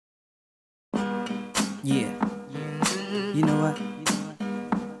Yeah, you know what?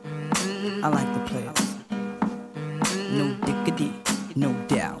 I like the players. No diggity, no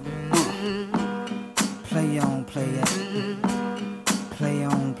doubt. Play on, play it. Play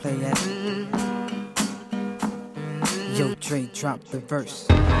on, play it. Yo, Dre, drop the verse.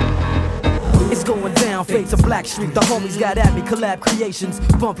 It's going down, fade to Black Street. The homies got at me, collab creations.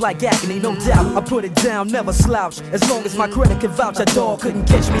 Bump like agony, no doubt. I put it down, never slouch. As long as my credit can vouch, a dog couldn't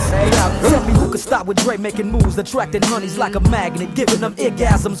catch me. Say out. Tell me who could stop with Dre making moves, attracting honeys like a magnet, giving them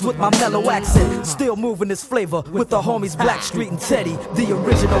orgasms with my mellow accent. Still moving this flavor with the homies Black Street and Teddy, the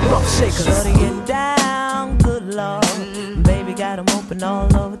original rough shakers. Shorty get down, good lord. Baby got 'em open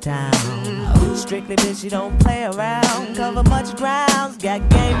all over town. Strictly bitch, you don't play around. Cover much grounds, got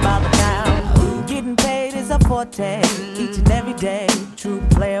game by the pound. Getting paid is a forte, each and every day. True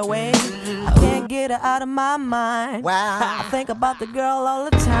play away. I can't get her out of my mind. Wow. I think about the girl all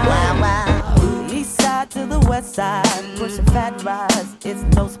the time. Wow, wow. East side to the west side, pushing fat rides, it's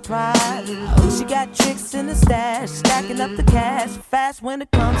no surprise. She got tricks in the stash, stacking up the cash, fast when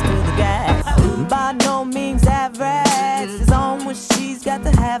it comes to the gas. By no means average, it's on when she's got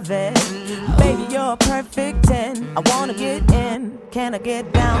to have it. Baby, you're a perfect 10, I wanna get in, can I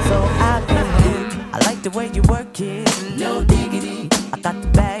get down so I can? I like the way you work it, no diggity, I got to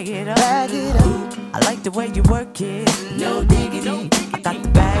bag it up. Bag it up, I like the way you work it, no diggity, I got to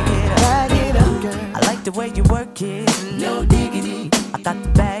bag it up. bag it up, girl. I like the way you work it, no diggity, I got to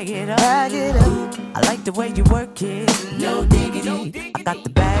bag it up. Bag it up, I like the way you work it, no diggity, I got to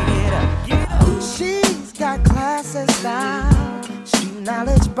bag it up. she's got class and style. Street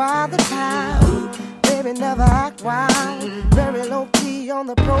knowledge by the pound. Baby never act wild. Very low key on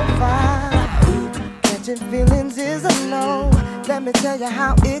the profile. Catching feelings is a no. Let me tell you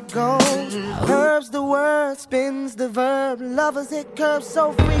how it goes. Curves the word, spins the verb. Lovers hit curves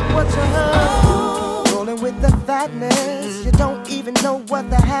so freak what you heard. Rolling with the fatness, you don't even know what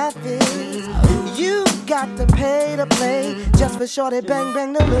the half is. You got to pay to play just for shorty bang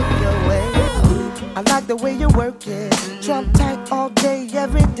bang to look your way. I like the way you work it, Trump tight all day,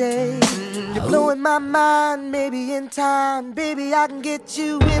 every day. You're blowing my mind, maybe in time, baby I can get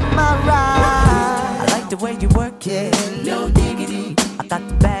you in my ride. I like the way you work it, no diggity, I got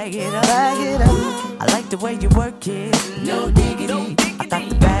to bag it up. Bag it up, I like the way you work it, no diggity, I got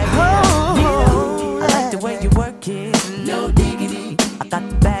to bag it up. oh, I like the way you work it, no diggity, I got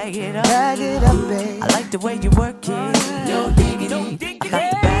to bag it up. bag it up, babe. I like the way you work it, no diggity, I got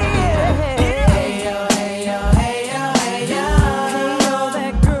to bag it up.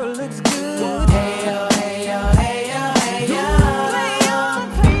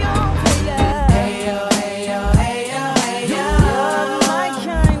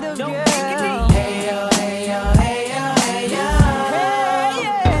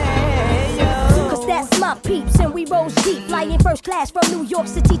 First class from New York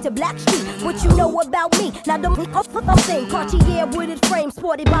City to Black Street. What you know about me? Now the thing, Cartier wooded frame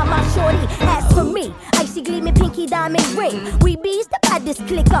sported by my shorty. As for me, icy gleaming pinky diamond ring. We bees the baddest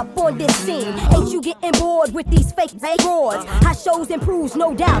click up on this scene. Ain't you getting bored with these fake roars? How shows improves,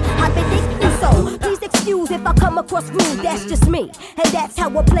 no doubt. I've been thinking so. Please excuse if I come across rude. That's just me, and that's how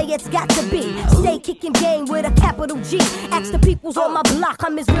a player's got to be. Stay kicking game with a capital G. Ask the peoples on my block,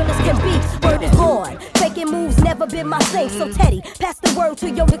 I'm as real as can be. Word is born. Faking moves never been my thing. So Teddy, pass the word to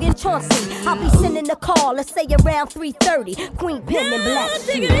your nigga Chauncey. I'll be sending a call, let's say around 3:30. Queen Pen and Black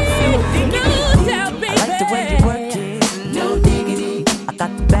Sheep. I like the way you work it, no diggity, I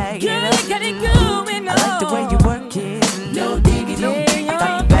got to bag it up. I like the way you work it, no diggity, I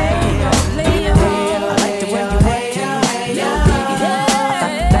got to bag it up. I like the way you work it, no diggity, I got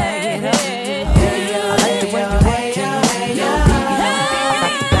to bag it up. I like the way you work it, no diggity, I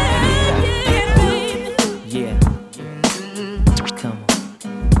got to bag it up. Yeah, come on.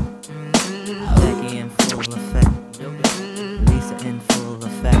 Becky in full effect, Lisa in full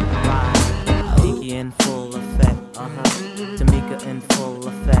effect, Pinky in full effect, Tamika in full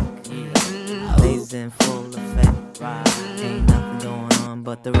effect, Lazy in full effect, ain't nothing going on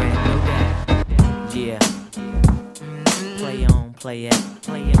but the rain. Yeah, play on, play it,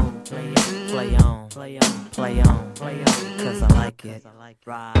 play on, play it, play on, play on, play on, play on, cause I like it,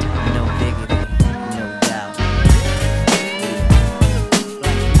 no diggity, no doubt.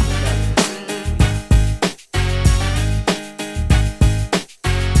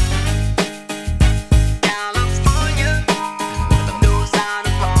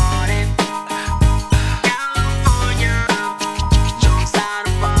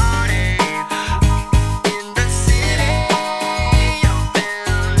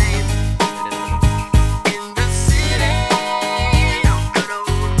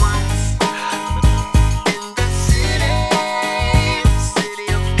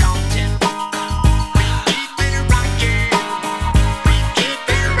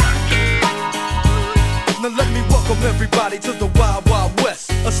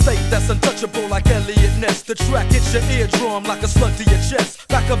 The track hits your eardrum like a slug to your chest.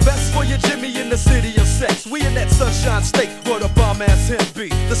 Like a vest for your Jimmy in the city of sex. We in that sunshine state where the bomb ass him be.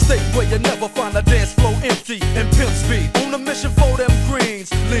 The state where you never find a dance floor empty and pimp speed. On a mission for them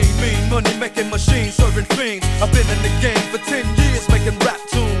greens. Lean, mean, money making machines, serving fiends. I've been in the game for 10 years making rap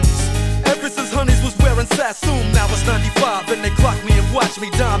tunes. Ever since Honeys was wearing Sassoon, now it's 95 and they clock me and watch me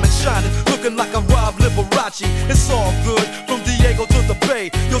diamond shining, looking like a Rob Liberace. It's all good from Diego to the Bay.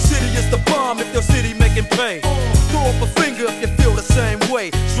 Your city is the bomb if your city making pay. Throw up a finger if you feel the same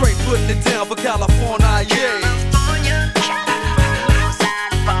way. Straight putting it down for California, yeah.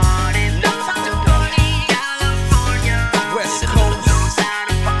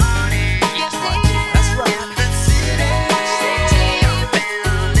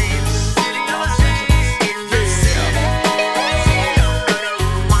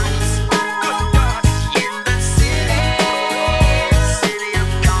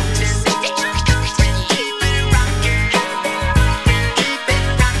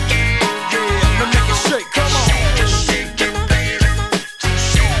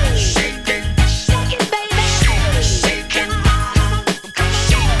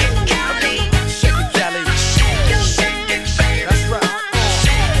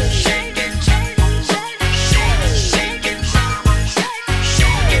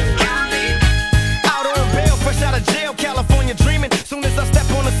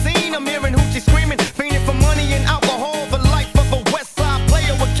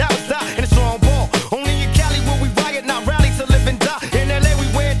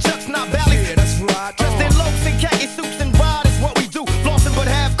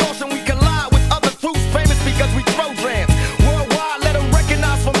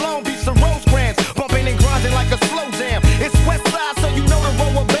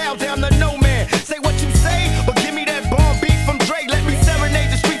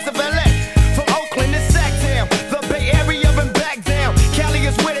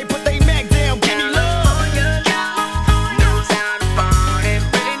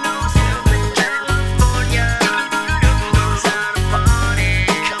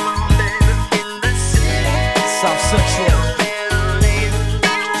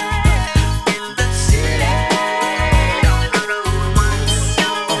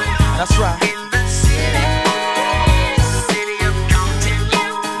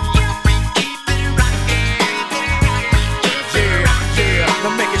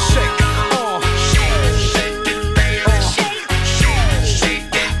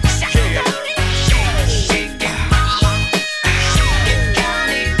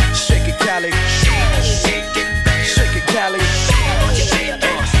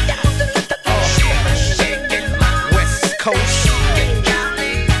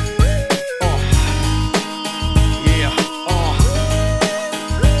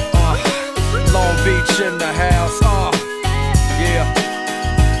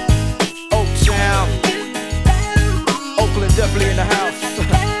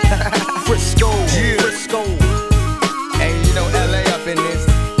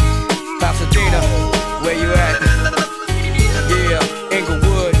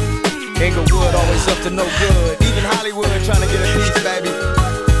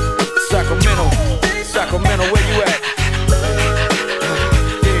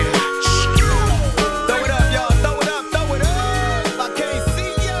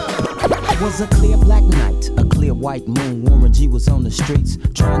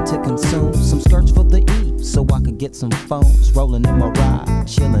 Some phones rolling in my ride,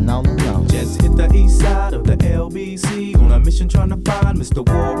 chilling all alone. Just hit the east side of the LBC on a mission trying to find Mr.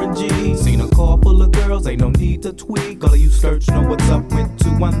 Warren G. Seen a car full of girls, ain't no need to tweak. All of you search know what's up with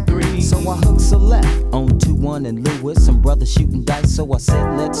 213. So I hooked a left on 21 and Lewis. Some brothers shooting dice, so I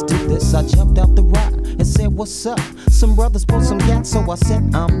said, let's do this. I jumped out the ride and said, what's up? Some brothers pulled some gas, so I said,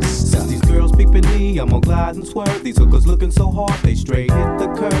 I'm stuck. Since these girls peeping me, I'm gonna glide and swerve. These hookers looking so hard, they straight hit the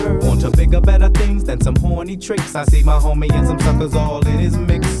curve. Want to bigger, better things than some horny tricks. I see my homie and some suckers all in his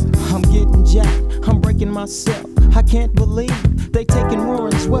mix. I'm getting jacked, I'm breaking myself. I can't believe they taking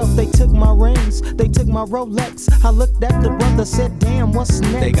Warren's wealth. They took my rings, they took my Rolex. I looked at the brother, said, damn, what's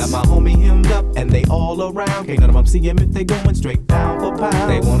next? They got my homie hemmed up and they all around. Can't none of them see him if they going straight down for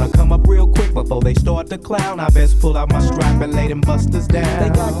pound. They wanna come up real quick before they start to clown. I best pull out my strap and lay them busters down. They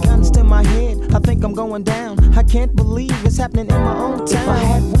got guns to my head, I think I'm going down. I can't believe it's happening in my own town. If I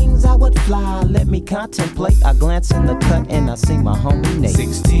had wings, I would fly, let me contemplate. I glance in the cut and I see my homie Nate.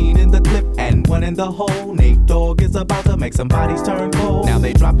 16 in the clip and 1 in the hole. Nate Dogg is about to make some bodies turn cold. Now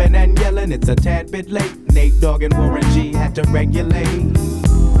they dropping and yelling, it's a tad bit late. Nate Dogg and Warren G had to regulate.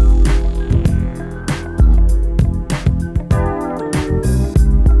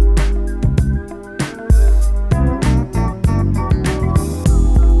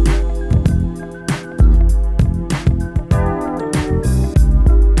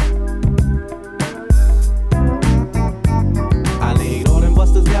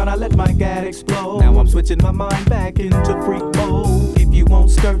 that explode. Now I'm switching my mind back into freak mode. If you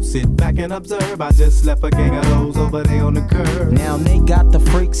won't skirt, sit back and observe. I just left a gang of those over there on the curb. Now they got the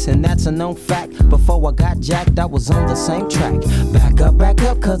freaks, and that's a known fact. Before I got jacked, I was on the same track. Back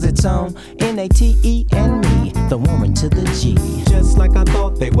up, cause it's on N-A-T-E and me, the woman to the G. Just like I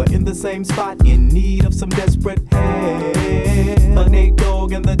thought, they were in the same spot, in need of some desperate help. But Nate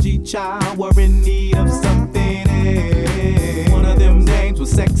Dogg and the G-Child were in need of something else. One of them dames was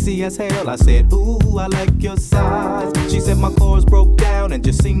sexy as hell. I said, ooh, I like your size. She said my chords broke down and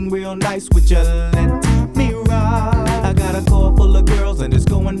just sing real nice. Would you let me ride? I got a car full of girls and it's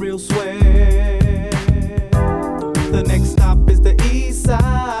going real swell. The next stop is the East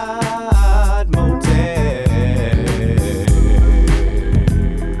Side Motel.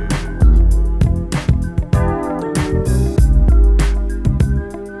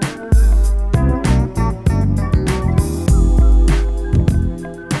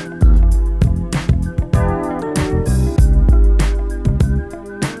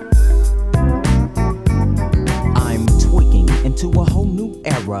 I'm tweaking into a whole new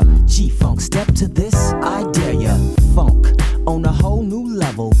era. G-Funk, step to this, I dare ya. Funk on a whole new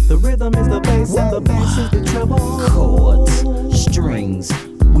level. The rhythm is the bass and the bass is the treble. Chords, strings,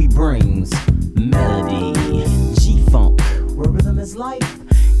 we brings melody. G-Funk, where rhythm is life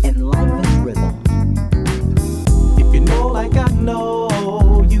and life is rhythm. If you know like I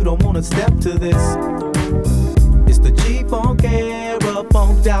know, you don't wanna step to this. It's the G-Funk era,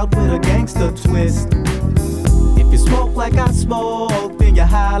 funked out with a gangster twist. If you smoke like I smoke, then you're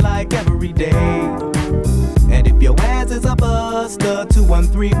high like every day. And if your ass is a buster,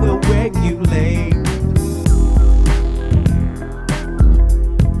 213 will regulate.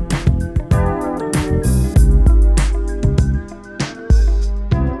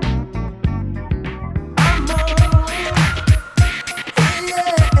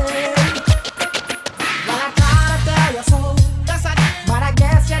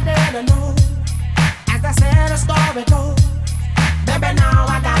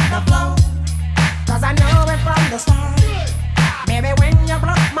 Cause I know it from the start. Baby, when you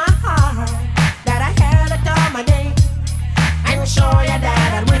broke my heart, that I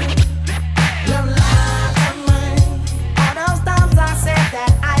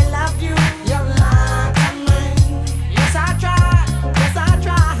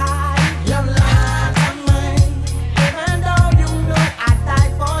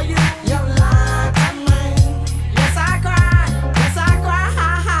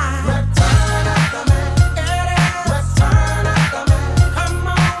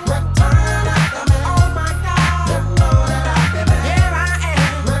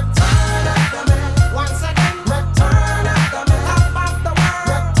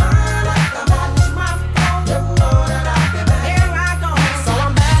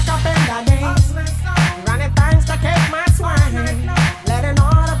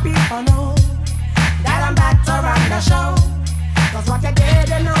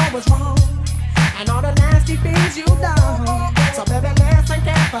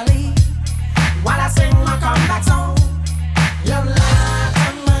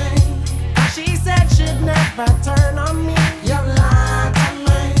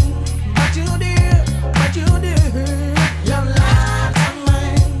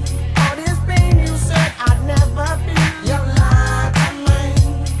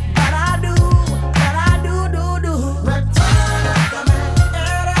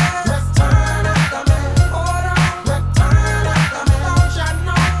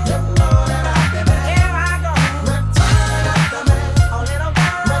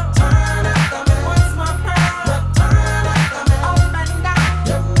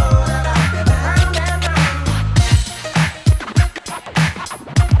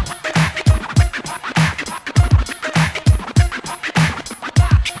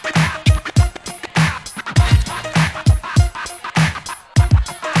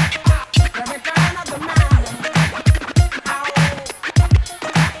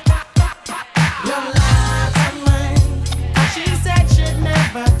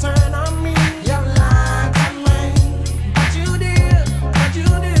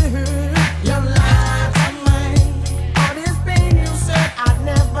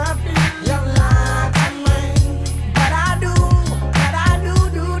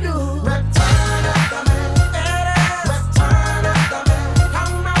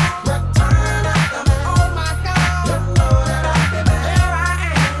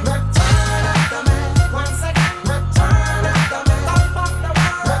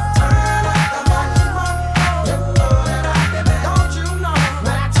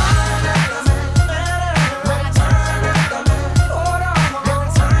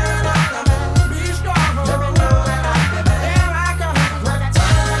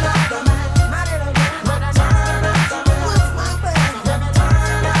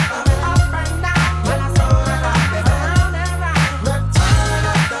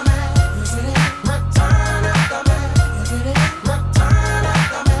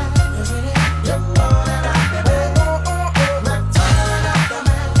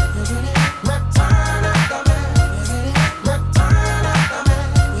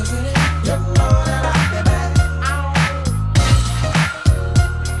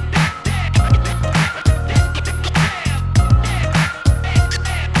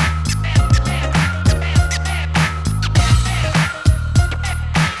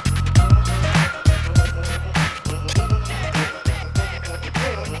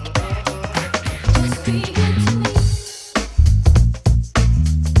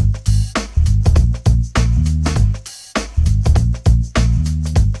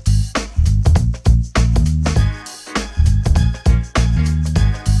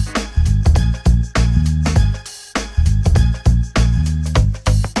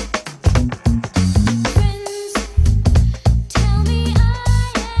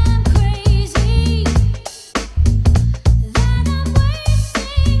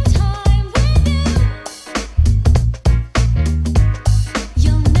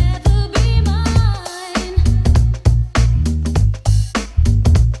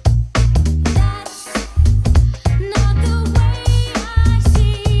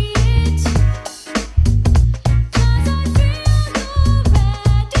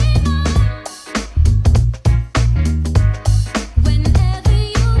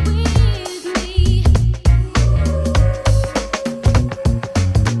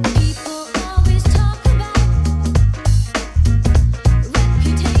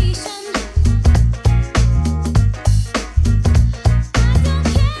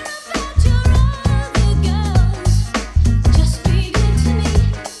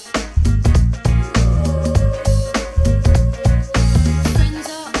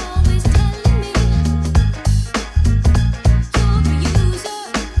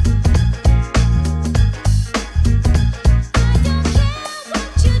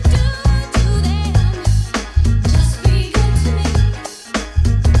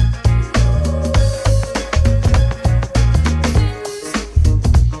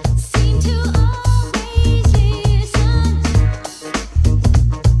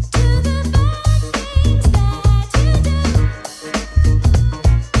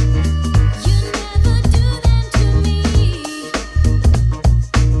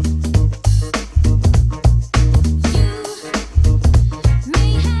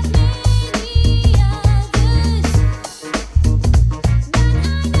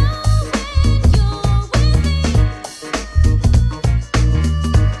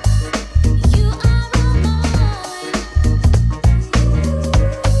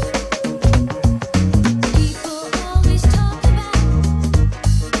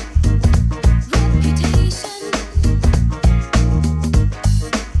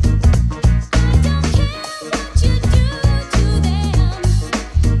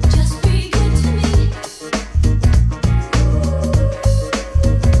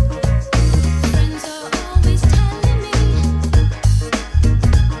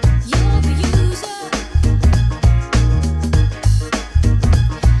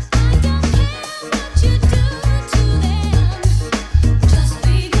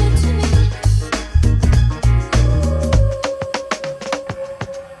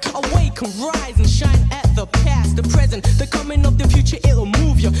can rise and shine at the past, the present, the coming of the future. It'll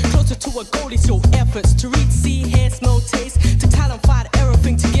move you closer to a goal. It's your efforts to reach, see, hear, smell, taste, to talent, find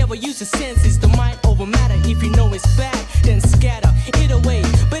everything together. Use the senses, the mind over matter. If you know it's bad, then scatter it away.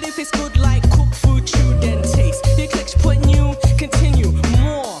 But if it's good like cooked food, chew, then taste. The clicks put you, continue.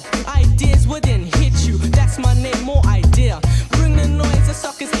 More ideas wouldn't hit you. That's my name, more idea. Bring the noise, the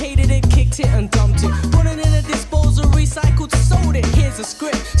suckers hated it, kicked it and dumped it. Put it in a disposal, recycled, sold it. Here's a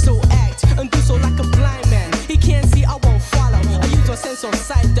script, so act and do so like a blind man. He can't see, I won't follow. I use my sense of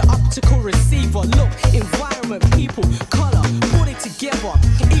sight, the optical receiver. Look, environment, people, color, put it together.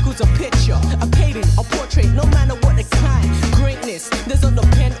 Equals a picture, a painting, a portrait, no matter what the kind. Greatness doesn't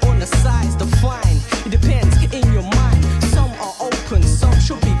depend on the size, the fine. It depends in your mind. Some are open, some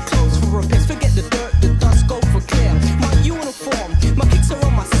should be closed for repairs. Forget the dirt, the dust, go for clear. My uniform, my kicks are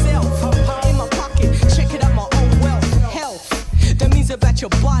on myself. In my pocket, check it out, my own wealth. Health, that means about your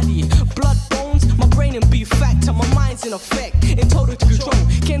body. Blood, bones, my brain and be factor. My mind's in effect, in total control.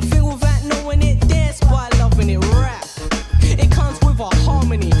 Can't feel without knowing it, dance by loving it. Rap, it comes with a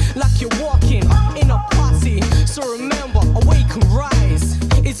harmony, like you're walking in a posse. So remember, awake and rise.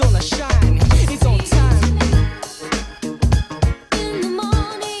 It's on a shine, it's on time. In the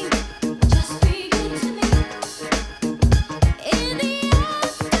morning, just be good to me. In the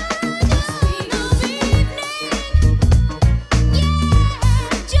afternoon, just be good to evening. Yeah,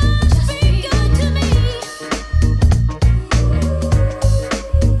 just be good to me.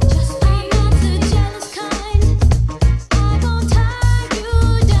 Just be not the jealous kind. I won't tie you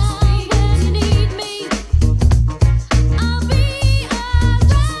down when you need me. I'll be around.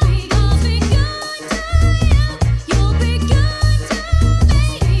 I'll be good to you. You'll be good to me.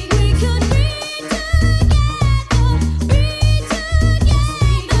 We could be together. Be together.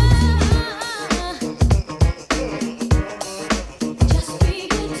 Just be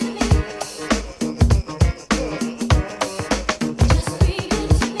good to me. Just be good to me. Just be good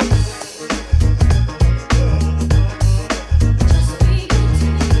to me.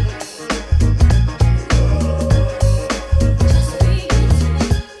 Just be good to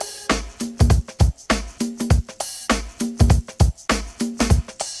me.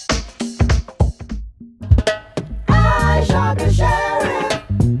 I shot the sheriff,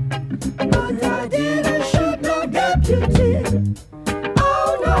 but I didn't shoot no deputy. Oh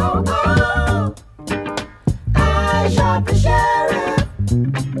no, oh. I shot the sheriff,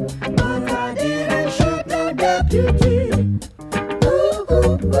 but I didn't shoot no deputy. Ooh,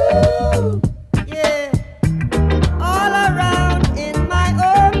 ooh, ooh. Yeah. All around in my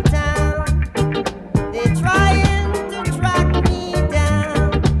hometown, they're trying to track me down.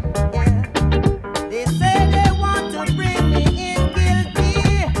 Yeah. They say they want to bring me in guilty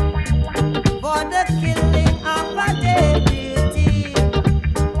for the killing of a deputy,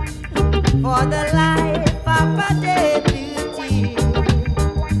 for the life of a deputy.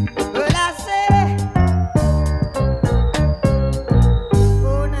 Well, I say,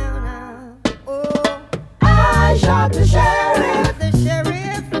 oh now, now, oh, I shot the sheriff,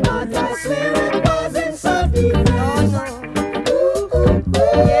 but I swear it wasn't self-defense. Oh no, ooh, ooh,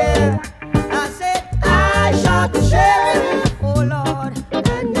 ooh, yeah. I said I shot the sheriff, oh Lord,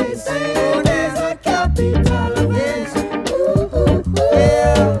 and they say there's a capital offense. Ooh, ooh, ooh,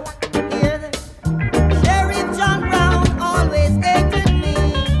 yeah. Hear that? Sheriff John Brown always hated me.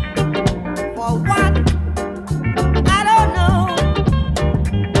 For what? I don't know.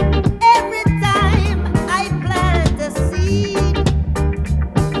 Every time I plant a seed,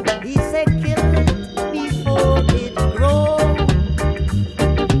 he said kill it before it grows.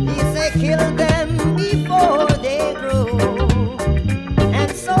 He said kill them before they grow.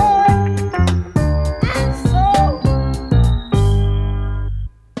 And so,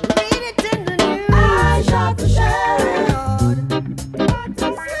 read it in the news. I shot the sheriff, but I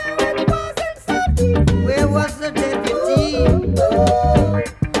swear it wasn't self-defense. Where was the deputy?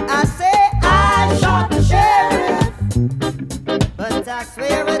 I say I shot the sheriff, but I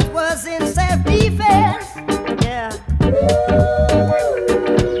swear it was in self-defense. Yeah.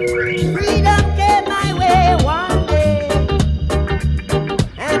 Freedom came my way one day,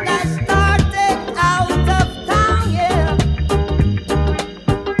 and I started out of town, yeah.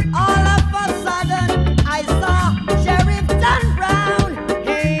 All of a sudden, I saw Sheriff John Brown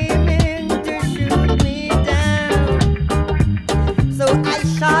aiming to shoot me down. So I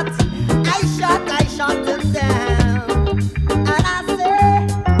shot him down. And I said,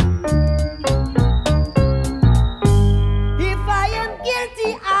 if I am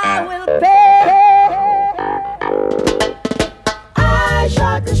guilty, I will pay. I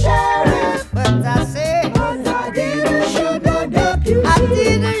shot the sheriff, but I say, I didn't shoot no deputy. I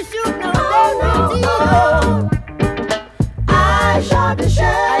didn't shoot no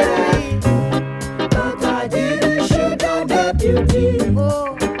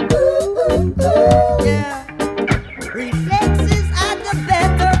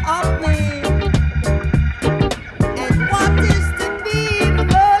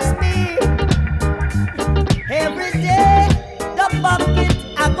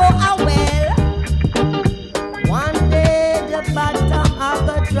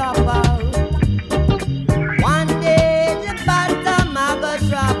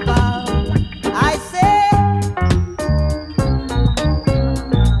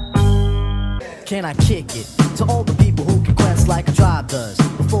I kick it? To all the people who can quest like a tribe does.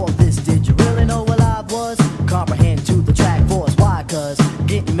 Before this, did you really know what I was? Comprehend to the track force, why? Cause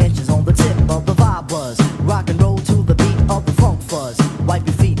getting mentions on the tip of the vibe buzz. Rock and roll to the beat of the funk fuzz. Wipe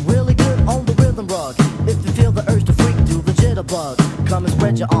your feet really good on the rhythm rug. If you feel the urge to freak, do the jitterbug. Come and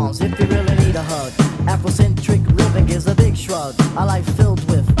spread your arms if you really need a hug. Afrocentric living is a big shrug. A life filled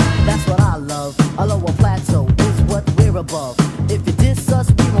with, that's what I love. A lower plateau is what we're above. If you diss us,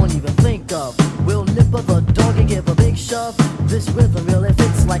 we won't even think of. We'll nip of a dog and give a big shove. This rhythm really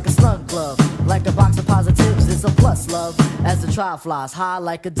fits like a snug glove. Like a box of positives, it's a plus love. As the trial flies high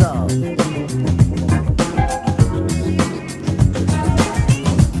like a dove.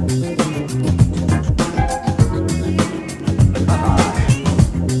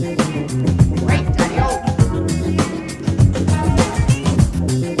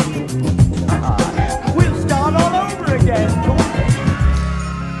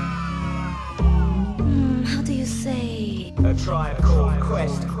 Tribe called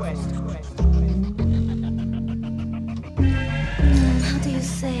Quest. How do you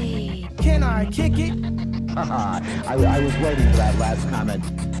say? Can I kick it? I was waiting for that last comment.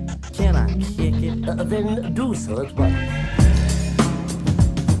 Can I kick it? Then do so, but...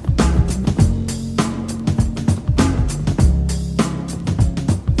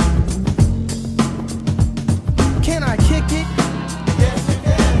 Can I kick it? Yes, you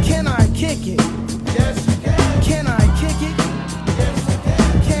can. Can I kick it? Yes, you can. Can I kick it? Yes, you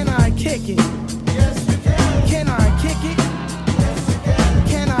can. Can I kick it? Yes, you can. Can I kick it? Yes, you can.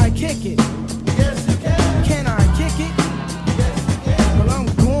 Can I kick it? Yes, you can. Can I kick it? Yes, you can. Well, I'm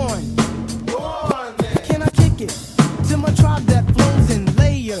going. Go on, then. Can I kick it? To my tribe that flows in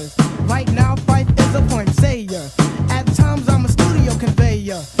layers. Right now, Fife is a point sayer. At times, I'm a studio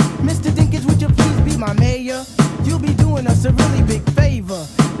conveyor. Mr. Dinkins, would you please be my mayor? You'll be doing us a really big favor.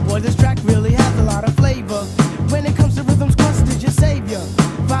 Boy, this track really has a lot of flavor. When it comes to rhythms, Quest is your savior.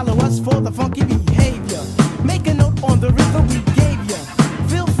 Follow us for the funky behavior. Make a note on the rhythm we gave ya.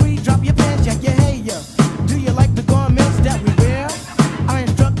 Feel free, drop your pants, jack your hair. Do you like the garments that we wear? I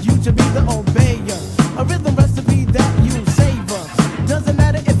instruct you to be the obeyer. A rhythm recipe that you savor. Doesn't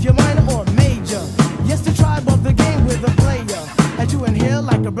matter if you're minor or major. Yes, the tribe of the game with a player. As you inhale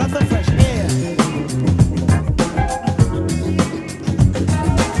like a breath of fresh air.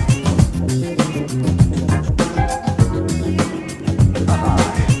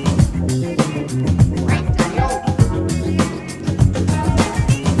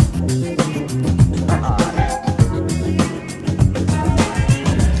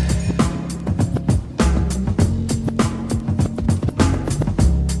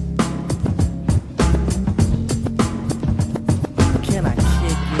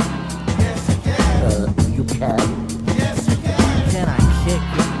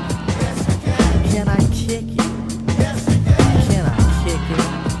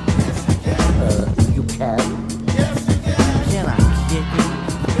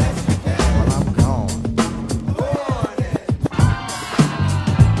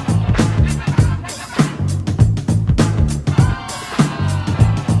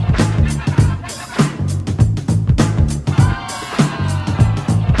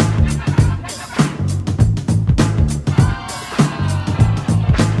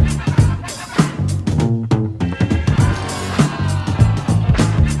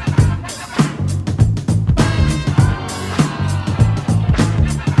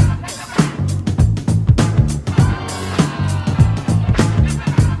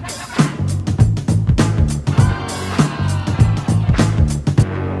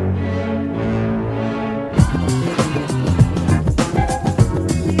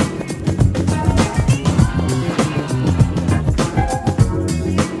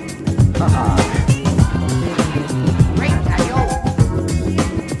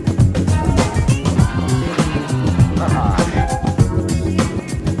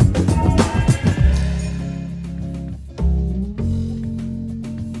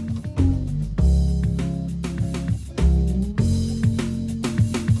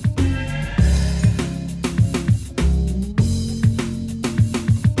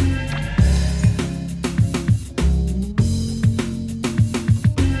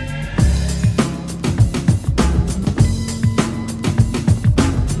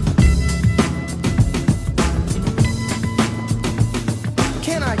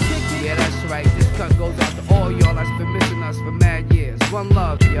 One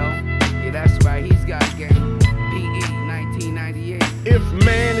love, yo. Yeah, that's right, he's got game. PE 1998. If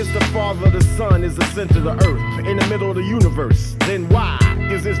man is the father, the sun is the center of the earth, in the middle of the universe, then why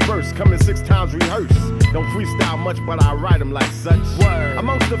is this verse coming 6 times rehearsed. Don't freestyle much, but I write them like such. Word.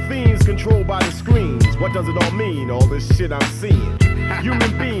 Amongst the fiends controlled by the screens, what does it all mean, all this shit I'm seeing?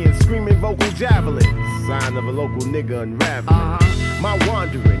 Human beings screaming vocal javelins, sign of a local nigga unraveling. My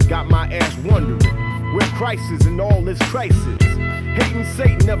wandering got my ass wondering where Christ is in all this crisis. Hating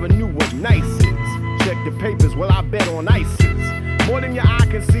Satan never knew what nice is. Check the papers, well I bet on ISIS. More than your eye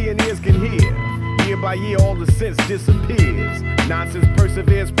can see and ears can hear. Year by year all the sense disappears. Nonsense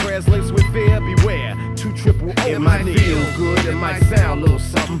perseveres, prayers laced with fear. Beware, 2 triple O. It might feel good, it might sound a little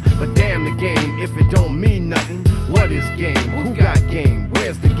something, but damn the game if it don't mean nothing. What is game? Who got game?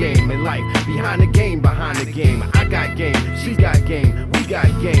 Where's the game in life? Behind the game, behind the game. I got game, she got game, we got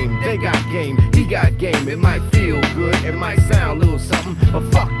game, they got game, he got game. It might feel good, it might sound a little something, but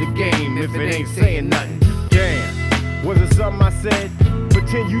fuck the game if it ain't saying nothing. Damn, was it something I said?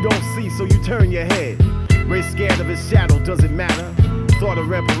 Pretend you don't see, so you turn your head. Race scared of his shadow, does it matter? Thought of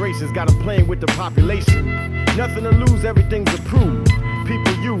reparations, got him playing with the population. Nothing to lose, everything's approved.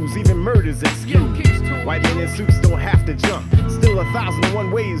 People use, even murders excuse. White men in suits don't have to jump. Still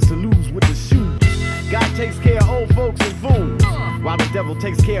 1,001 ways to lose with the shoes. God takes care of old folks and fools, while the devil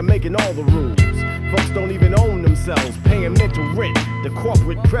takes care of making all the rules. Folks don't even own themselves, paying mental rent to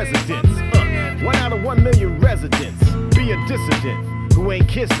corporate presidents. 1 out of 1 million residents. Be a dissident who ain't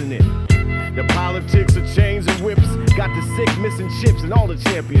kissing it. The politics of chains and whips got the sick missing chips and all the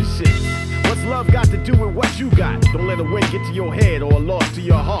championships. What's love got to do with what you got? Don't let a win get to your head or a loss to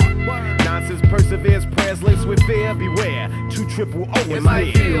your heart. Nonsense perseveres, prayers laced with fear. Beware, 2 triple O. It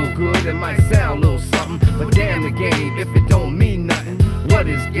might feel good, it might sound a little something, but damn the game if it don't mean nothing. What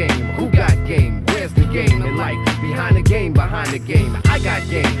is game? Who got game? Where's the game in life? Behind the game, behind the game. I got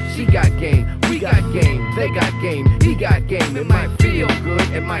game, she got game, we got game, they got game, he got game. It might feel good,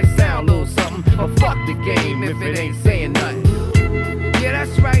 it might sound a little something, but fuck the game if it ain't saying nothing. Yeah,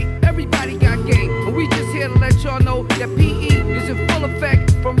 that's right, everybody got game, but we just here to let y'all know that PE is in full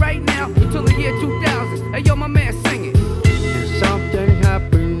effect from right now until the year 2000. Hey yo, my man, sing it. There's something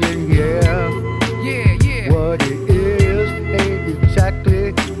happening here. Yeah, yeah. What it is ain't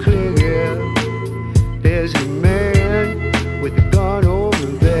exactly clear. There's a man with a gun over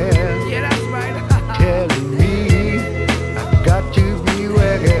there. Yeah, that's right. Telling me I've got to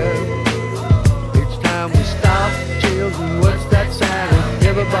beware. It's time we stop. Children, what's that sound?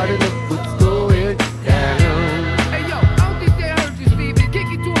 Everybody look what's going down. Hey yo, I don't think they heard you, Stevie. Kick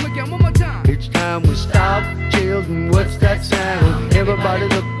it to him again, one more time. It's time we stop. Children, what's that sound? Everybody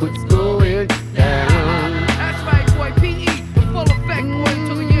look what's going down. That's right, boy. PE in full effect, boy,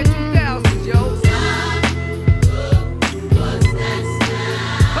 until the year 2000, yo.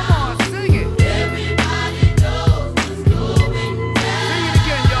 Come on, sing it. Everybody knows what's going down. Sing it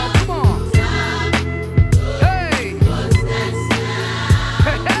again, y'all. Come on. Hey. What's that sound?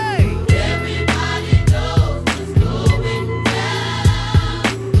 Hey, hey. Everybody knows what's going down.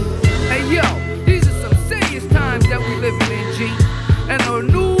 Hey, yo, these are some serious times that we living in, G. And a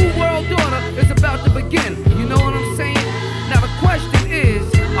new world order is about to begin. You know what I'm saying? Now the question is,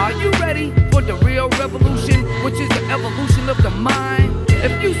 are you ready for the real revolution, which is the evolution of the mind?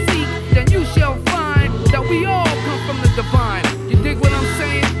 If you seek, then you shall find that we all come from the divine. You dig what I'm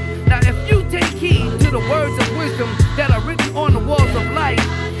saying? Now if you take heed to the words of wisdom that are written on the walls of life,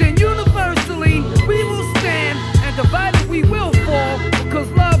 then universally we will stand, and divided we will fall, because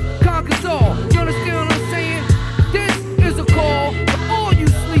love conquers all. You understand what I'm saying? This is a call for all you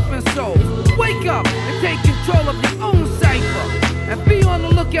sleeping souls. Wake up and take control of your own cipher, and be on the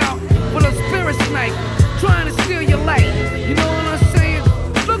lookout for the spirit sniper trying to steal your light. You know what I'm saying?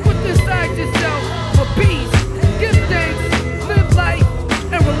 Look what's inside yourself for peace. Give thanks, live life,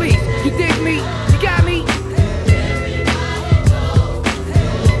 and release. You dig me? You got me?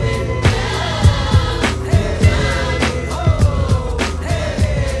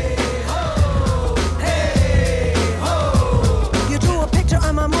 You drew a picture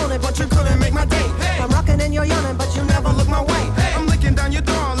of my morning, but you couldn't make my day. I'm rocking and you're yawning, but you never look my way. I'm licking down your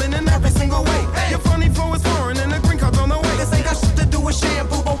darling in every single way. Your funny flow is foreign and the green card's on the way. This ain't got shit to do with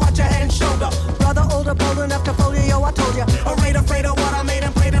shampoo, but watch your head and shoulder. Brother older, bold enough to fold you, yo, I told ya. Afraid of what I made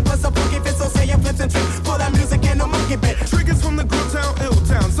and played and plus a funky fit, so say your flips and tricks. Pull that music in the monkey bit. Triggers from the good town, ill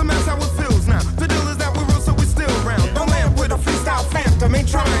town. Some ass how it feels now. The deal is that we're real, so we still round. Don't lamp with a freestyle phantom. Ain't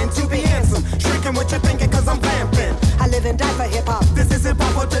trying to be handsome. Shrinking what you're thinking, cause I'm vamping. I live and die for hip hop. This is hip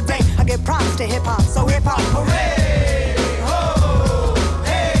hop for today. I give props to hip hop, so hip hop, hooray!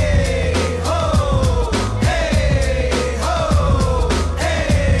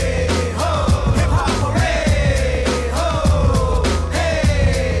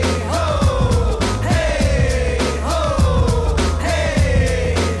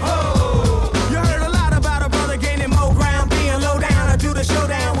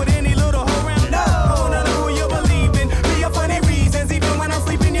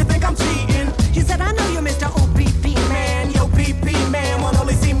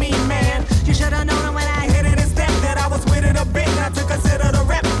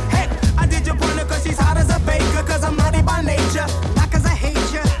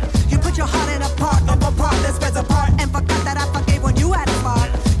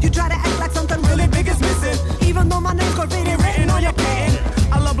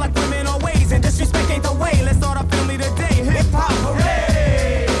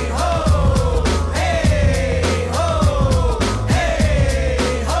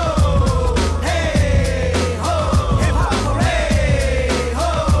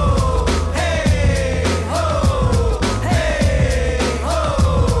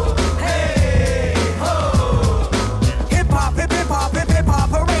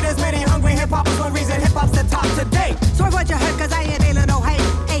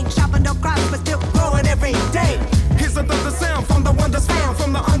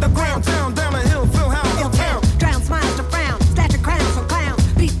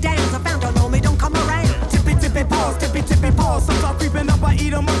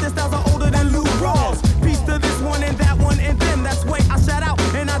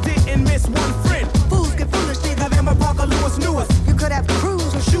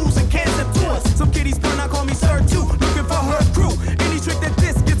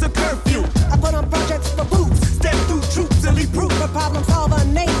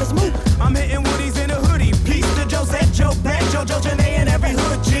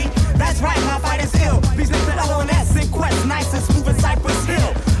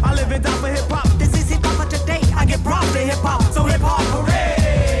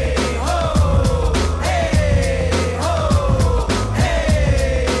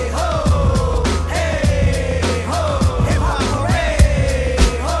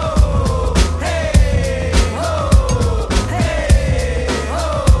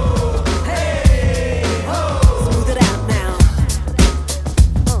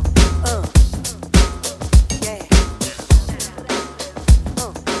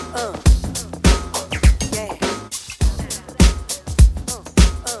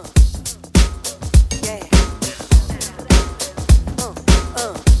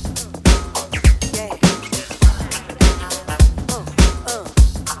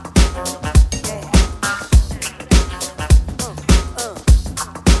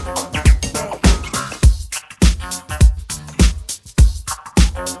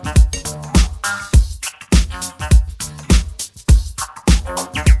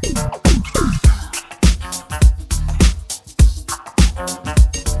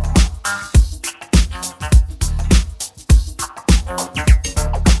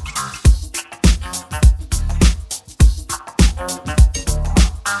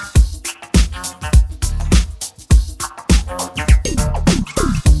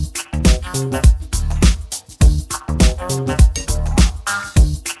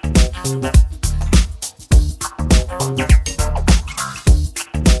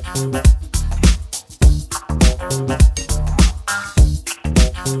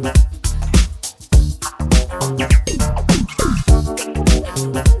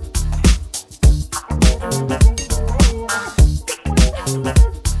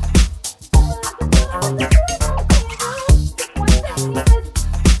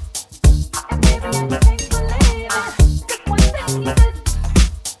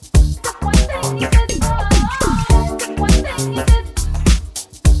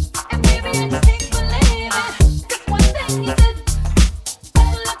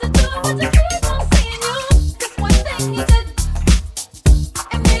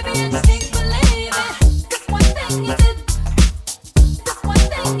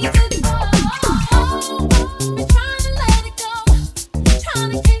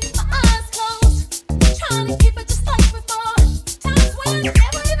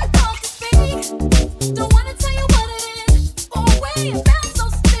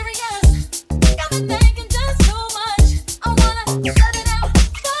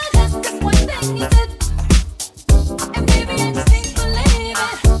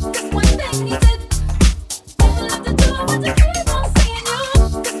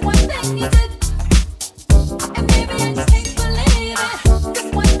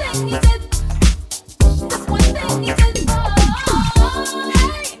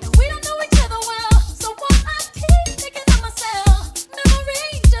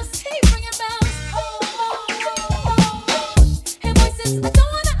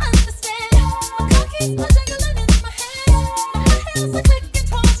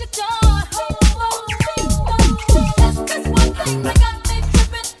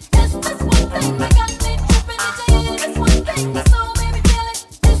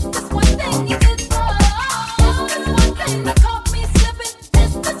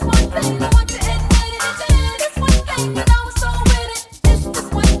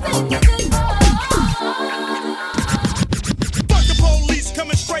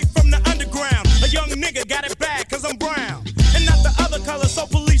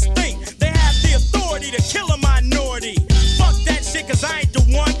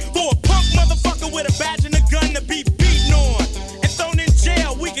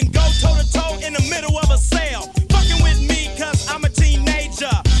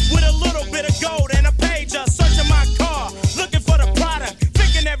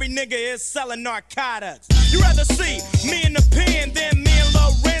 selling narcotics. You rather see me in the pen than me and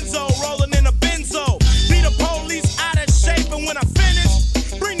Lorenzo rolling in a benzo. Be the police out of shape, and when I finish,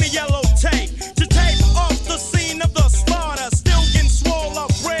 bring the yellow tape to tape off the scene of the slaughter. Still getting swole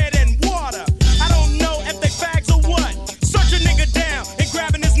up bread and water. I don't know if they fags or what. Search a nigga down and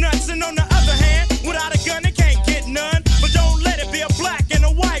grabbing his nuts, and on the other hand, without a gun they can't get none. But don't let it be a black and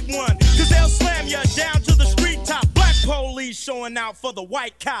a white one, cause they'll slam you down to the street top. Black police showing out for the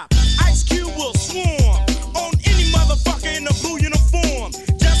white cop. Ice Cube will swarm on any motherfucker in a blue uniform.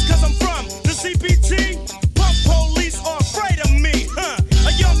 Just cause I'm from the CPT, pump police are afraid of me, huh?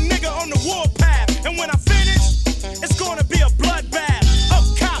 A young nigga on the warpath, and when I finish, it's gonna be a bloodbath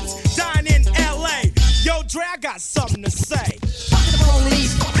of cops dying in LA. Yo, Dre, I got something to say. Fuck the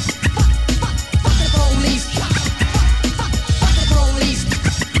police. Fuck the police. Fuck the police.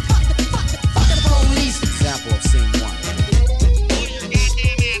 Fuck the police. Example of scene one.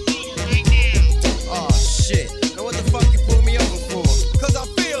 Oh shit. Now what the fuck you pull me over for? Cause I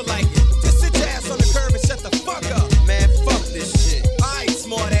feel like it. Just sit your ass on the curb and shut the fuck up. Man, fuck this shit. Alright,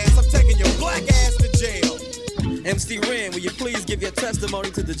 smart ass, I'm taking your black ass to jail. MC Ren, will you please give your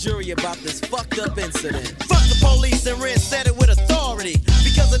testimony to the jury about this fucked up incident? Fuck the police, and Ren said it with authority.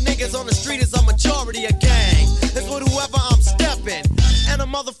 Because the niggas on the street is a majority of gang. It's with whoever I'm stepping. And a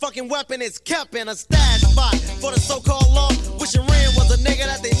motherfucking weapon is kept in a stash spot for the so-called law. Wishing Ren was a nigga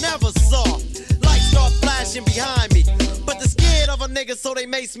that they never saw. Lights start flashing behind me, but they're scared of a nigga, so they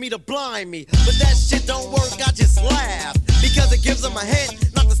mace me to blind me. But that shit don't work, I just laugh, because it gives them a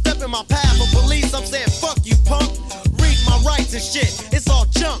hint not to step in my path. For police, I'm saying fuck you, punk. Read my rights and shit, it's all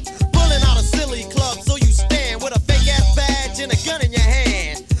junk. Pulling out a silly club, so you stand with a fake ass badge and a gun in your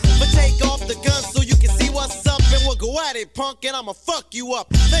hand. But take off the gun so you can see what's up, and we'll go at it, punk, and I'ma fuck you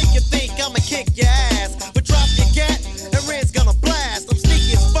up. Make you think I'ma kick your ass, but drop your gat, and Red's gonna blast. I'm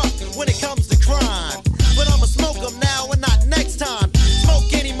sneaky as fuck when it comes to crime, but I'ma smoke them now and not next time.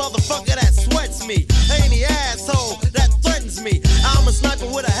 Smoke any motherfucker that sweats me, any asshole that threatens me. I'm a sniper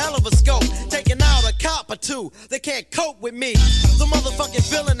with a hell of a scope, taking out a cop or two. They can't cope with me. The motherfucking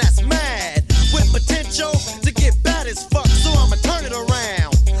villain that's mad with potential to get bad as fuck, so I'ma turn it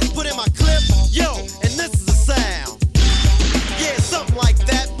around. Put in my clip, yo, and this is the sound. Yeah, something like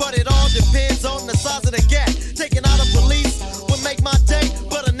that, but it all depends on the size of the gap. Taking out a police would make my day,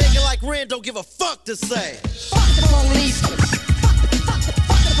 but a nigga like Ren don't give a fuck to say. Fuck the police. Fuck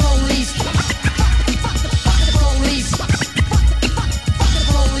the police. Fuck the police. Fuck the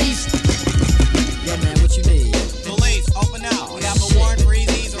police. Yo, man, what you need? Police, open up. We have a warrant for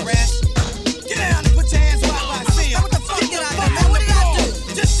Easy's arrest. Get down and put your hands where I see him. What the fuck? Get out of here, man. What did I do?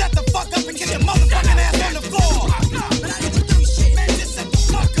 Just shut the fuck up and get your motherfucking ass on the floor. Man, I didn't do shit. Man, just shut the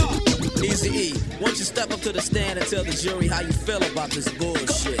fuck up. Easy E, won't you step up to the stand and tell the jury how you feel about this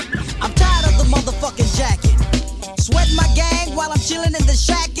bullshit? I'm tired of the motherfucking jacking. Sweating my gang while I'm chilling in the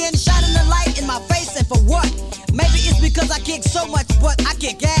shack and shining Maybe it's because I kick so much, but I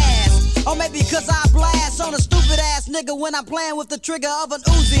kick ass. Or maybe because I blast on a stupid ass nigga when I'm playing with the trigger of an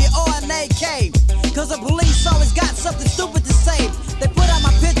Uzi or an AK. Cause the police always got something stupid to say. They put out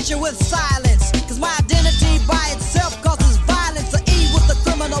my picture with silence. Cause my identity by itself causes violence. Or E with the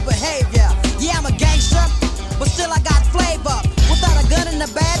criminal behavior. Yeah, I'm a gangster, but still I got flavor. Without a gun and a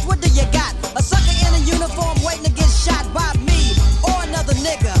badge, what do you got? A sucker in a uniform waiting to get shot by me or another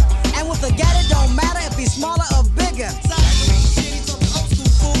nigga. And with a gat, it don't matter if he's smaller or bigger.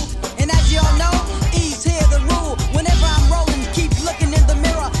 And as y'all know, E's here the rule. Whenever I'm rolling, keep looking in the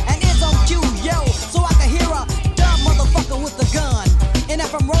mirror and it's on cue, yo, so I can hear a dumb motherfucker with a gun. And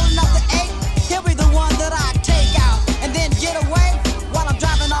if I'm rolling up the 8, he'll be the one that I take out and then get away while I'm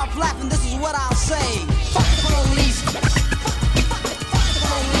driving off laughing. This is what I'll say. Fuck the police.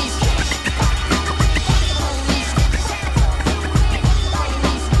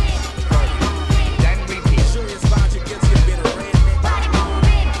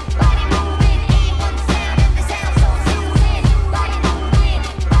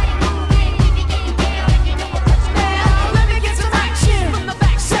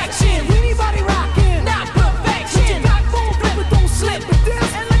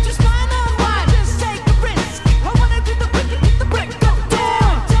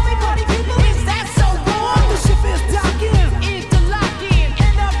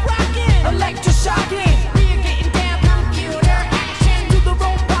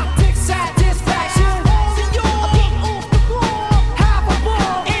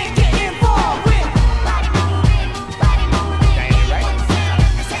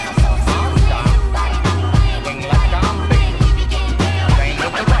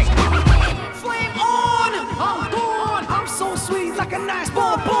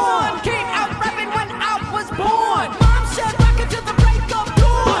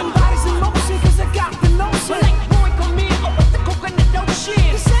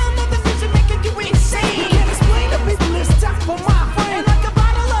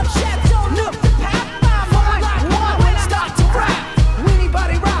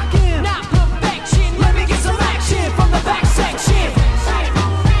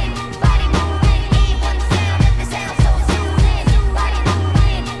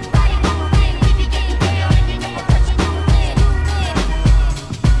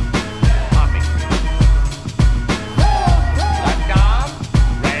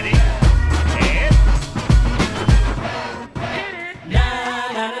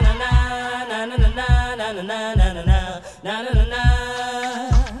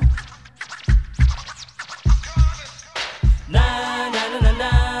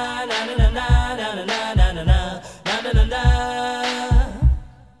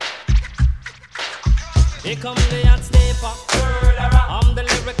 Here come the hot stepper. I'm the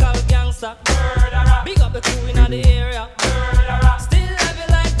lyrical gangster. Big up the crew in the area. Still have it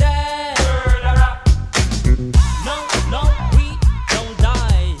like that. No, we don't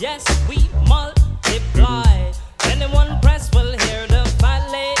die. Yes, we multiply. Anyone press will hear the fat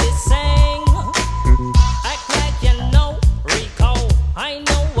lady sing. Act like you know Rico. I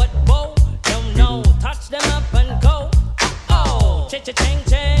know what Bo don't know. Touch them up and go. Oh, ching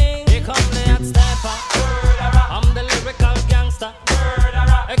ching. Here come the hot stepper. I'm the lyrical gangster.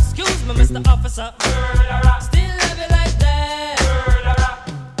 Excuse me, Mr. Officer. Still have it like that.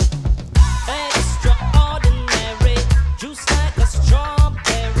 Extraordinary. Juice like a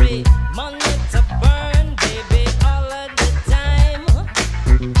strawberry. Money to burn, baby, all of the time.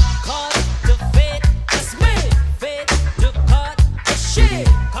 Cut to fit, that's me. Fit to cut the shit.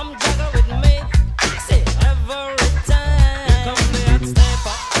 Come juggle with me. Say every time. Here come the hot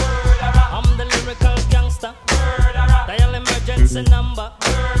stepper. I'm the lyrical gangster. Dial emergency number.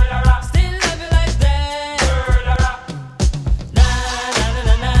 Still have it like that. Na na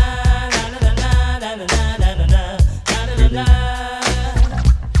na na na na na na na na na na na na.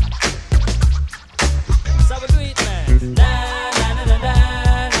 So we do it, man. Na na na na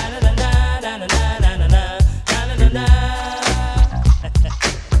na na na na na na na na na na.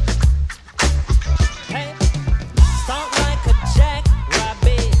 Hey, start like a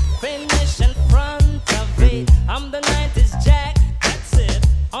jackrabbit, finish in front of it. I'm the 90s Jack, that's it,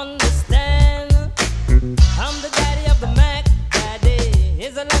 understand? I'm the daddy of the Mac, daddy.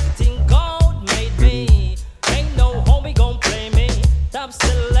 Is a lucky thing God made me. Ain't no homie gon' play me. Top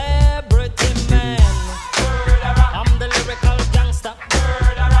celebrity man. I'm the lyrical gangster.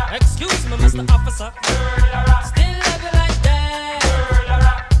 Excuse me, Mr. Officer. Still love you like that.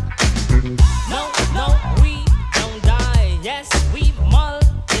 No, we don't die. Yes, we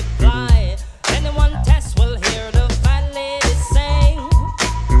multiply. Anyone test will hear the fat lady sing.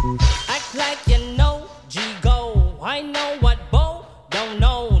 Act like you know G-Go.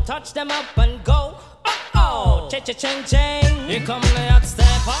 ching ching. Here come the hot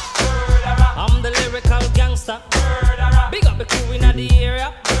stepper. I'm the lyrical gangster. Big up the crew in the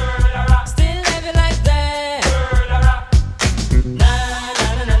area. Still living like that. Na na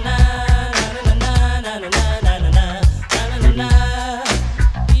na na na na na na na na na na na.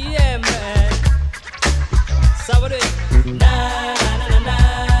 Yeah man. So what it? Na na na na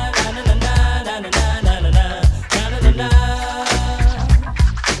na na na na na na na na na.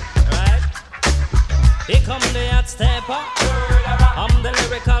 Right. Here come the hot stepper. I'm the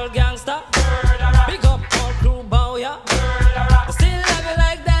lyrical gangster. Big up all crew bow ya. Still have it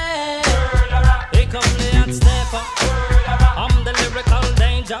like that. Here come the hot stepper. I'm the lyrical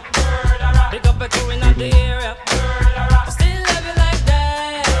danger. Big up a crew in the area. Still have it like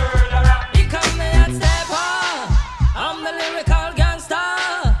that. Here come the hot stepper. I'm the lyrical gangster.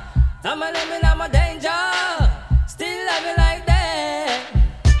 I'm a living, I'm a danger. Still have it like that.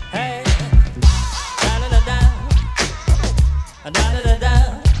 Hey. Da da da da. Da da da da.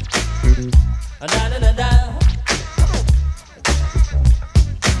 Da da da da.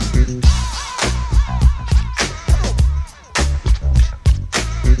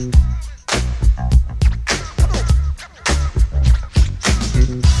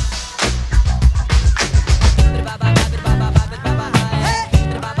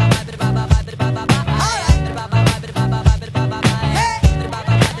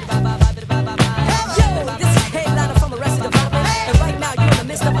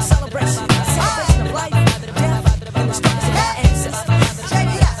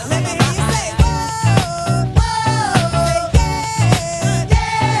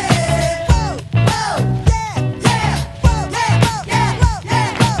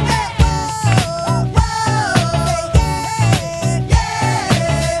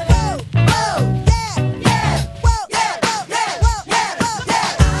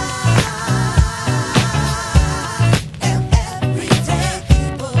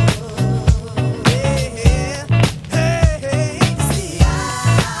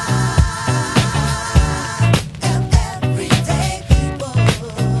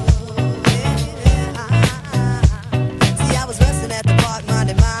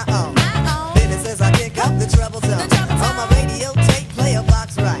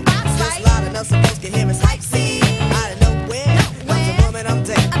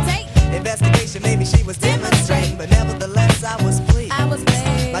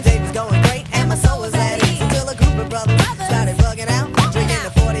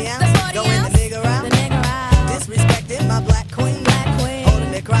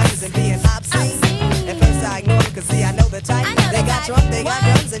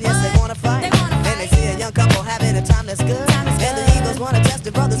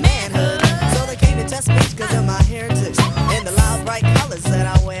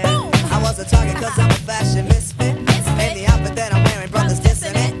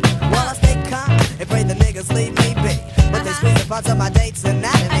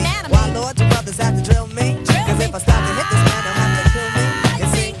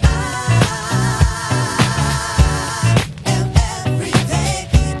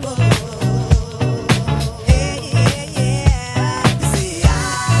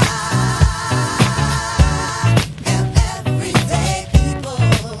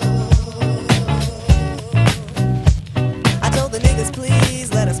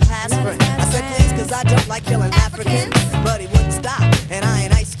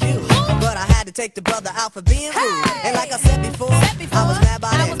 Take the brother out for being rude. And like I said before, I was mad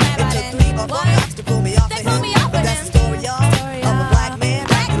about it. It took 3 or 4 cops to pull me off of him. But that's the story, y'all, of a black man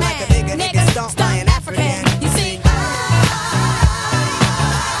acting like a nigga stomp by an African. You see,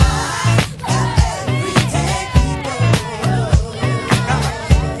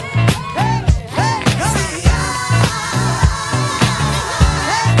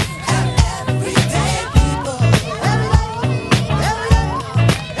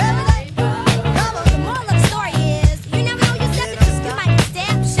 The moral of the story is, you never know yourself because you might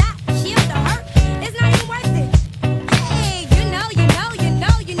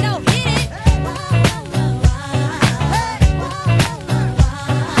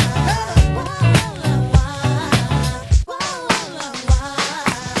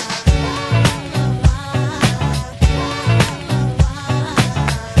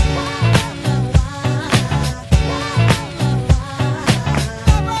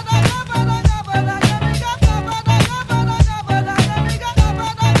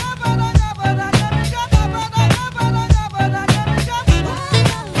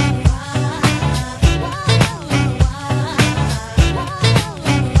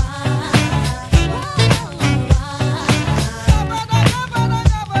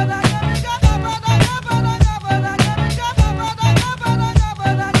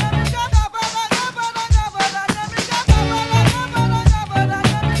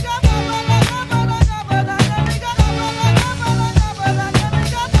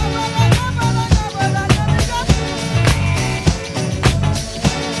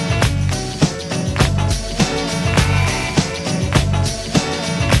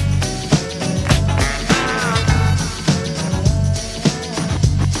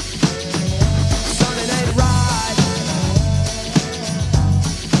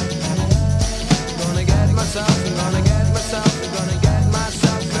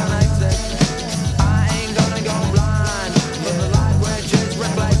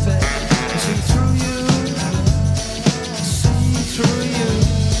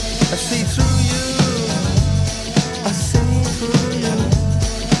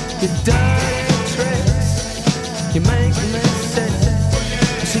your dirty tricks. You make me sick.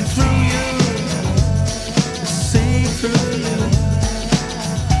 I see through you. I see through you.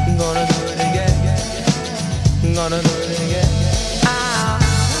 I'm gonna do it again. I'm gonna do it again.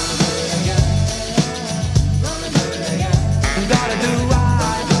 Gotta do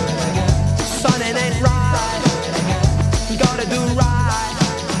right, son, it ain't right. Gotta do right.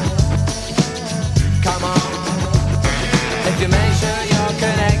 Come on, if you make sure you're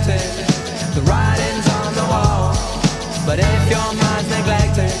connected, the writing's on the wall. But if your mind's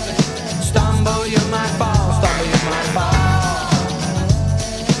neglected, stumble you might fall, stumble you might fall,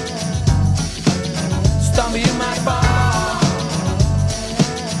 stumble you might fall.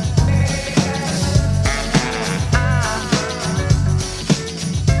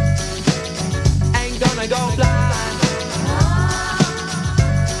 Gonna go blind.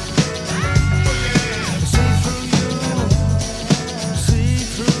 See through you, see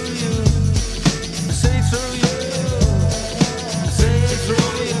through you, see through you, see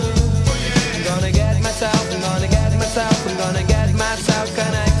through you. I'm gonna get myself, I'm gonna get myself, I'm gonna get myself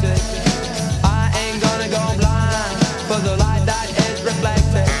connected. I ain't gonna go blind for the light that is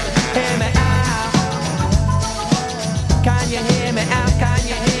reflected. Hear me out. Can you hear me out? Can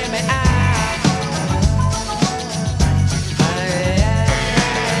you hear me out?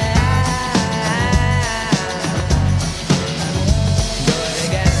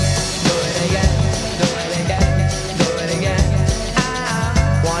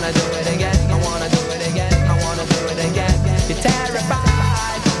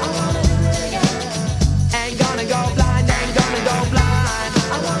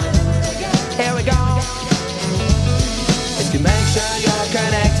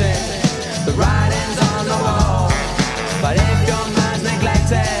 The writing's on the wall. But if your mind's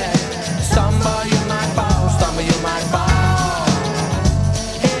neglected, stumble you might fall, stumble you might fall.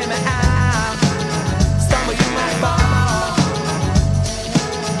 Hear me out, stumble you might fall.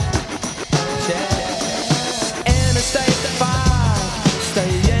 Yeah. In a state of fire,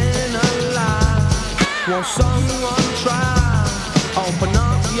 staying alive. Won't someone try? Open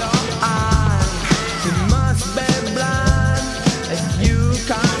up your eyes. You must be blind if you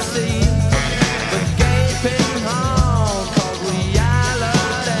can't see.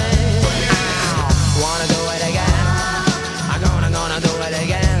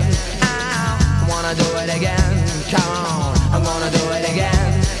 Do it again, come on, I'm gonna do it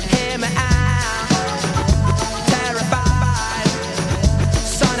again. Hear me out, terrified,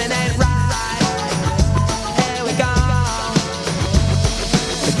 son, it ain't right. Here we go.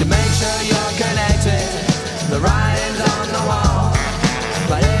 If you make sure you're connected, the writing's on the wall.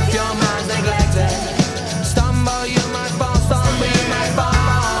 But if your mind's neglected, stumble you might fall, stumble you might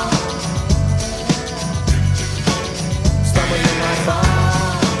fall, stumble you might fall.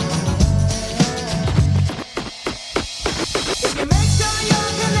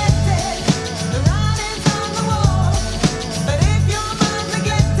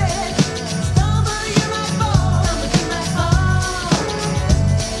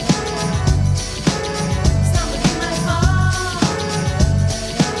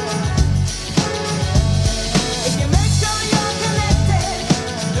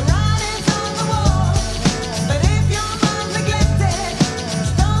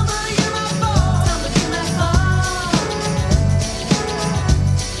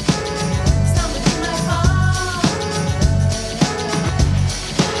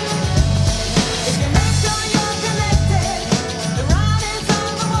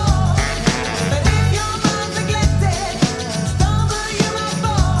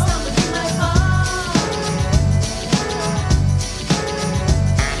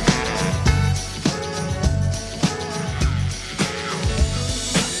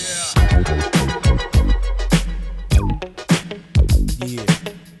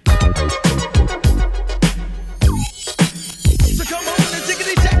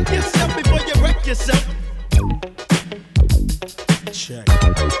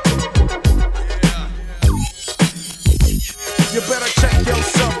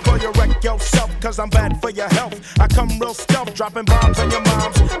 Cause I'm bad for your health. I come real stealth, dropping bombs on your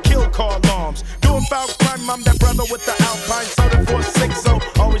moms, kill car alarms. Doing foul crime, I'm that brother with the Alpine soda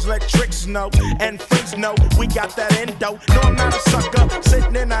 460. Always let tricks know and freaks know we got that endo. No, I'm not a sucker,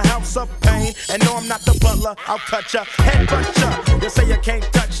 sitting in a house of pain. And no, I'm not the butler, I'll cut ya, headbutt ya. You say you can't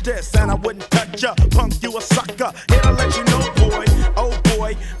touch this, and I wouldn't touch ya. Punk, you a sucker. Here to let you know, boy, oh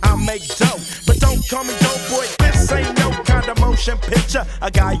boy, I make dough. But don't call me dope boy, this ain't no kind of motion picture. A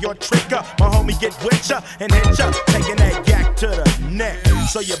guy, your tricker, my homie get with ya and hit ya, taking that yak to the neck.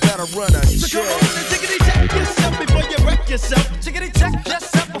 So you better run a check. So come on and tickety check yourself before you wreck yourself. Tickety check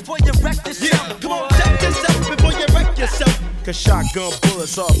yourself before Cause shotgun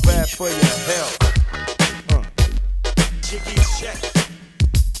bullets are bad for your health. Jiggy check.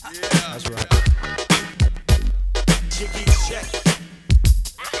 Yeah. That's right. Jiggy check.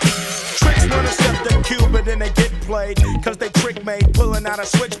 Tricks wanna step the cube and then they get played. Cause they trick made, pulling out a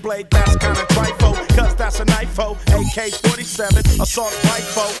switchblade. That's kinda trifle, cause that's a knifo. AK-47, assault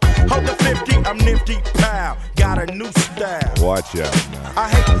rifle. Hold the 50, I'm nifty, pal. Got a new style. Watch out now. I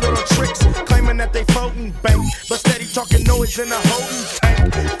hate little tricks, claiming that they floating bank. But steady talking noise in a holding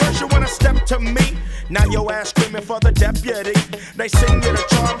tank. First you wanna step to me, now your ass screaming for the deputy. They sing you to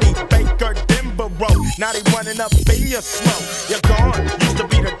Charlie Baker Denborough. Now they running up in your smoke. You're gone, used to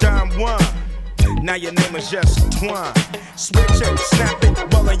be the Don Juan. Now your name is just Twine. Switch it, snap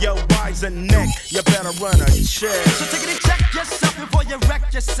it, rolling your wise and neck. You better run a check. So take it and check yourself before you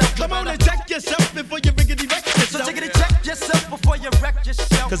wreck yourself. Come on and check yourself before you riggedy wreck yourself. So take it and check yourself before you wreck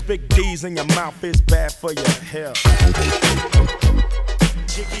yourself. Cause big D's in your mouth is bad for your health.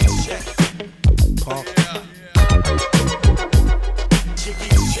 Jiggy check. Punk. Jiggy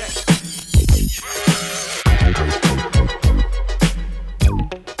check.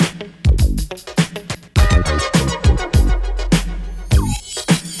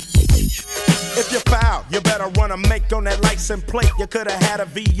 If you foul, you better run a make on that license plate. You could've had a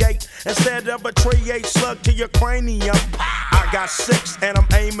V8 instead of a .38 slug to your cranium. I got 6 and I'm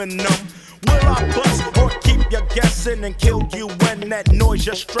aiming them. Will I bust or keep you guessing and kill you when that noise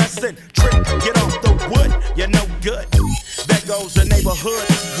you're stressing? Trick, get off the wood, you're no good. There goes the neighborhood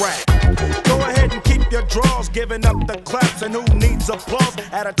rap. Go ahead and keep your draws, giving up the claps. And who needs applause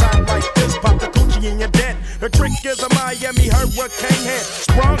at a time like this? Pop the coochie in your dent. The trick is a Miami hurricane head.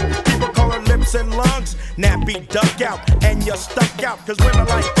 Sprung, people call her lips and lungs. Nappy duck out, and you're stuck out. Cause women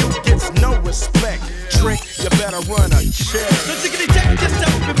like you gets no respect. Trick, you better run a check. So take it and check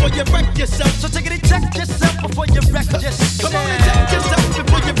yourself before you wreck yourself. So take it and check yourself before you wreck yourself. Come on and check yourself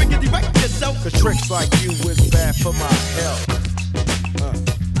before you riggedy wreck yourself. Cause tricks like you is bad for my health.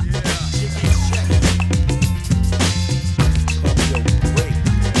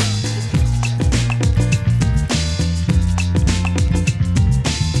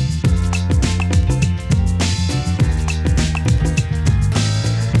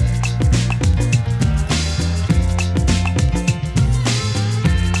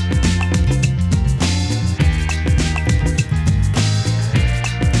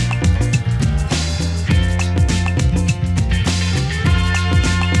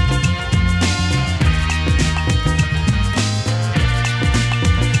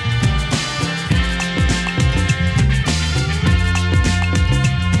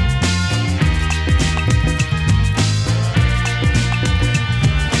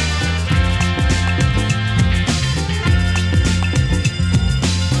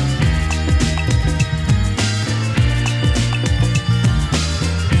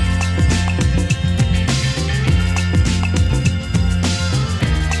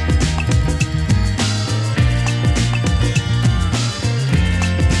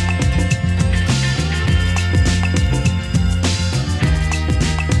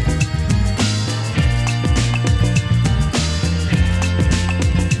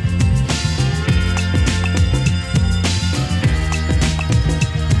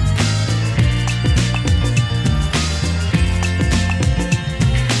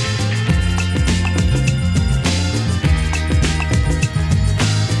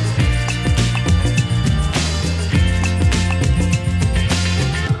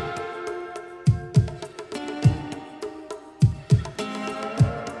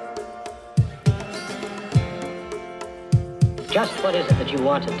 Just what is it that you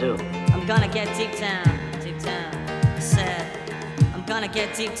want to do? I'm gonna get deep down, deep down. I said, I'm gonna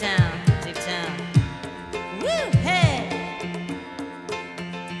get deep down, deep down. Woo, hey!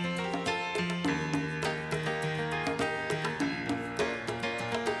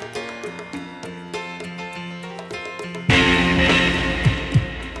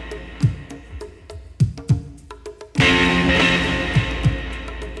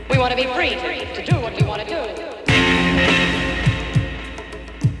 We want to be free to do what we want to do.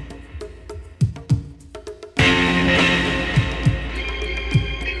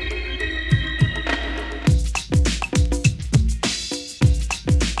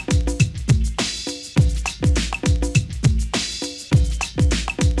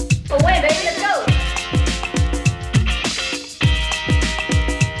 Let's go.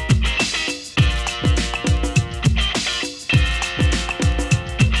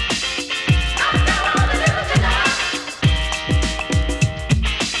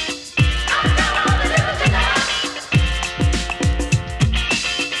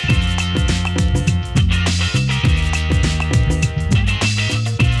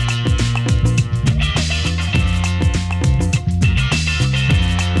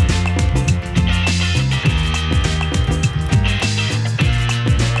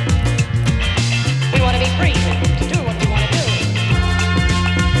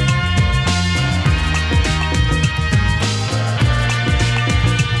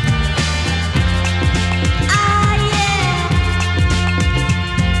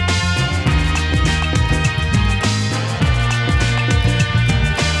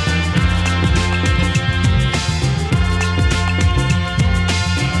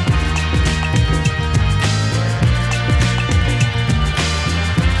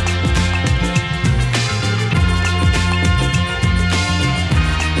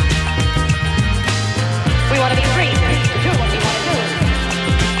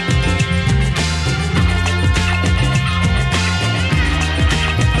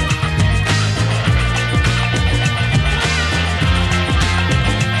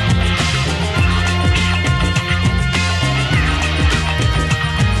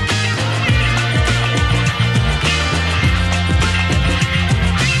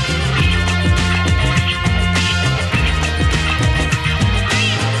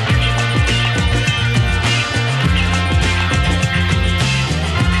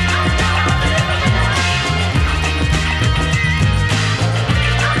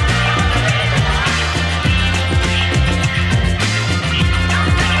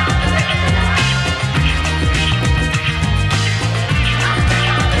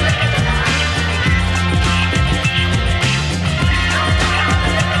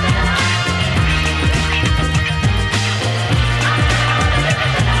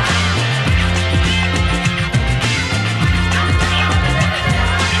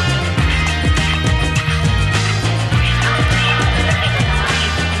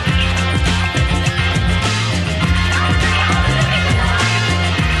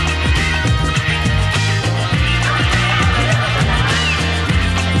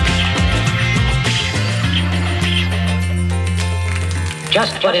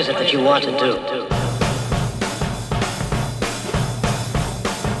 Just what is it that you want to do?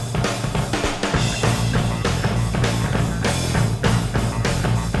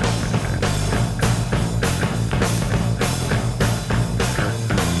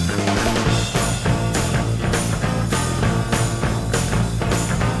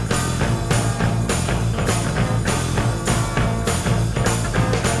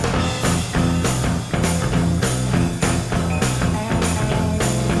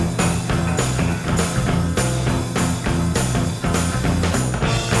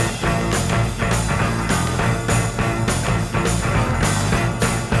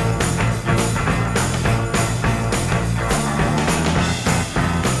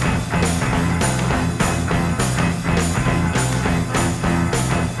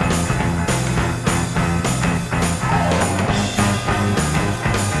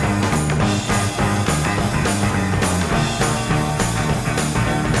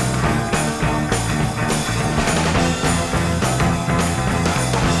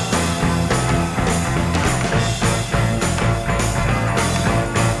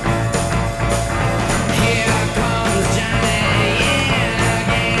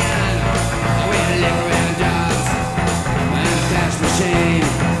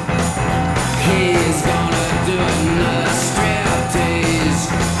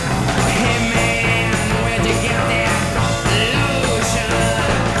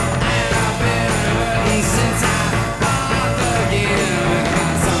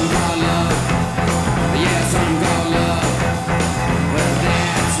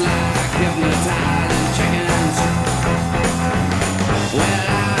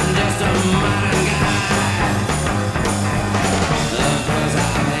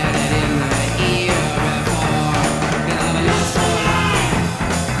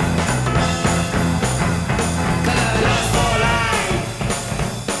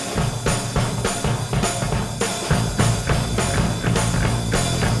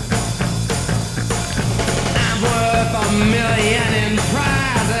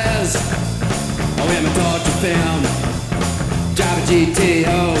 film, drive a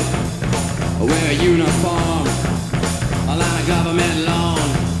GTO, wear a uniform, a line of government loan.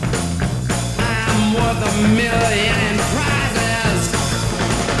 I'm worth $1 million in prizes.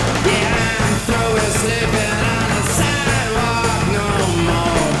 Yeah, I'm through with sleeping on the sidewalk. No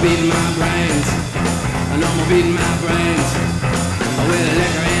more beating my brains. No more beating my brains. With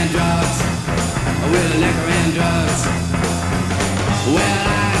liquor and drugs. With liquor and drugs. Well,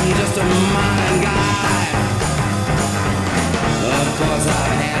 I'm just a modern guy. Of course,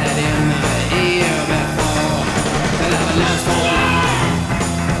 I've had it in the ear before. Could have lost for life.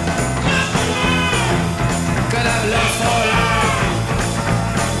 Could have lost for life.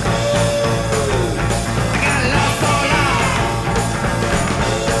 I got lost for life.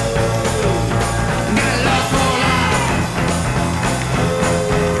 Got lost for life.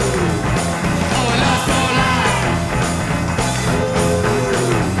 Oh, lost for life.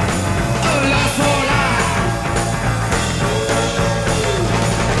 Oh, lost for life.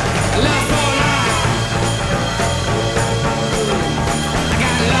 Lost for life. I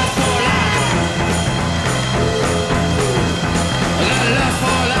got lost for life. Lost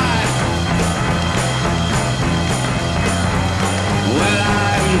for life. Well,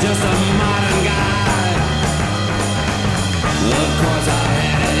 I'm just a modern guy. Of course, I've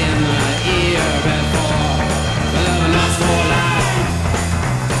had it in the ear before. But I've lost for life.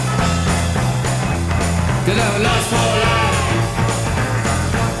 'Cause I've lost for life.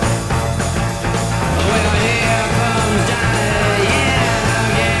 Well, here comes Johnny, yeah,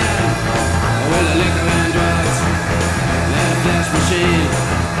 again. With the liquor and drugs, that flash machine.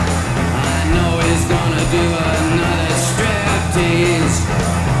 I know he's gonna do another striptease.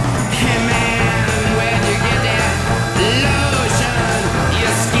 Him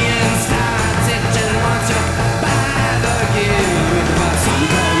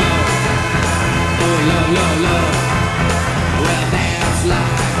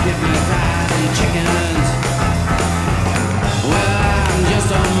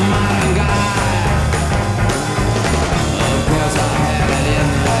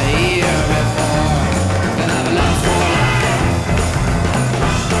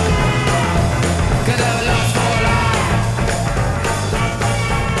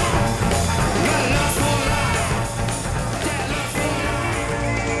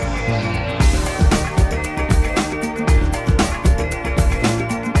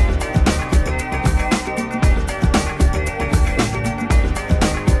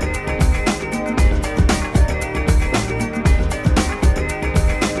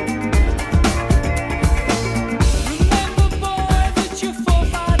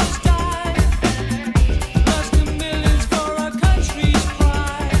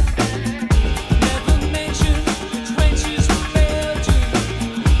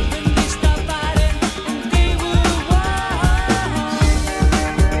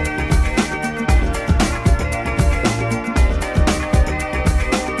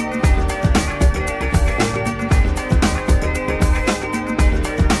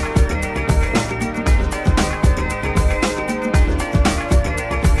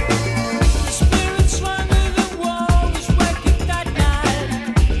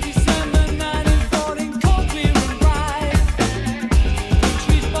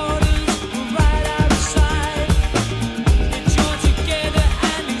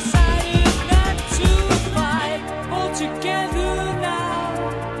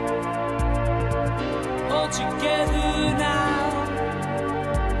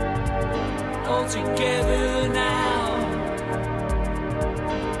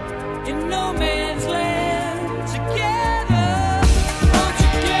no man's land together. All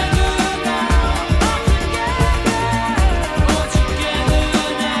together now. All together. All together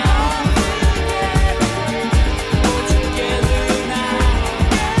now. All together now.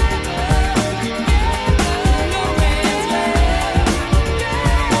 No man's land.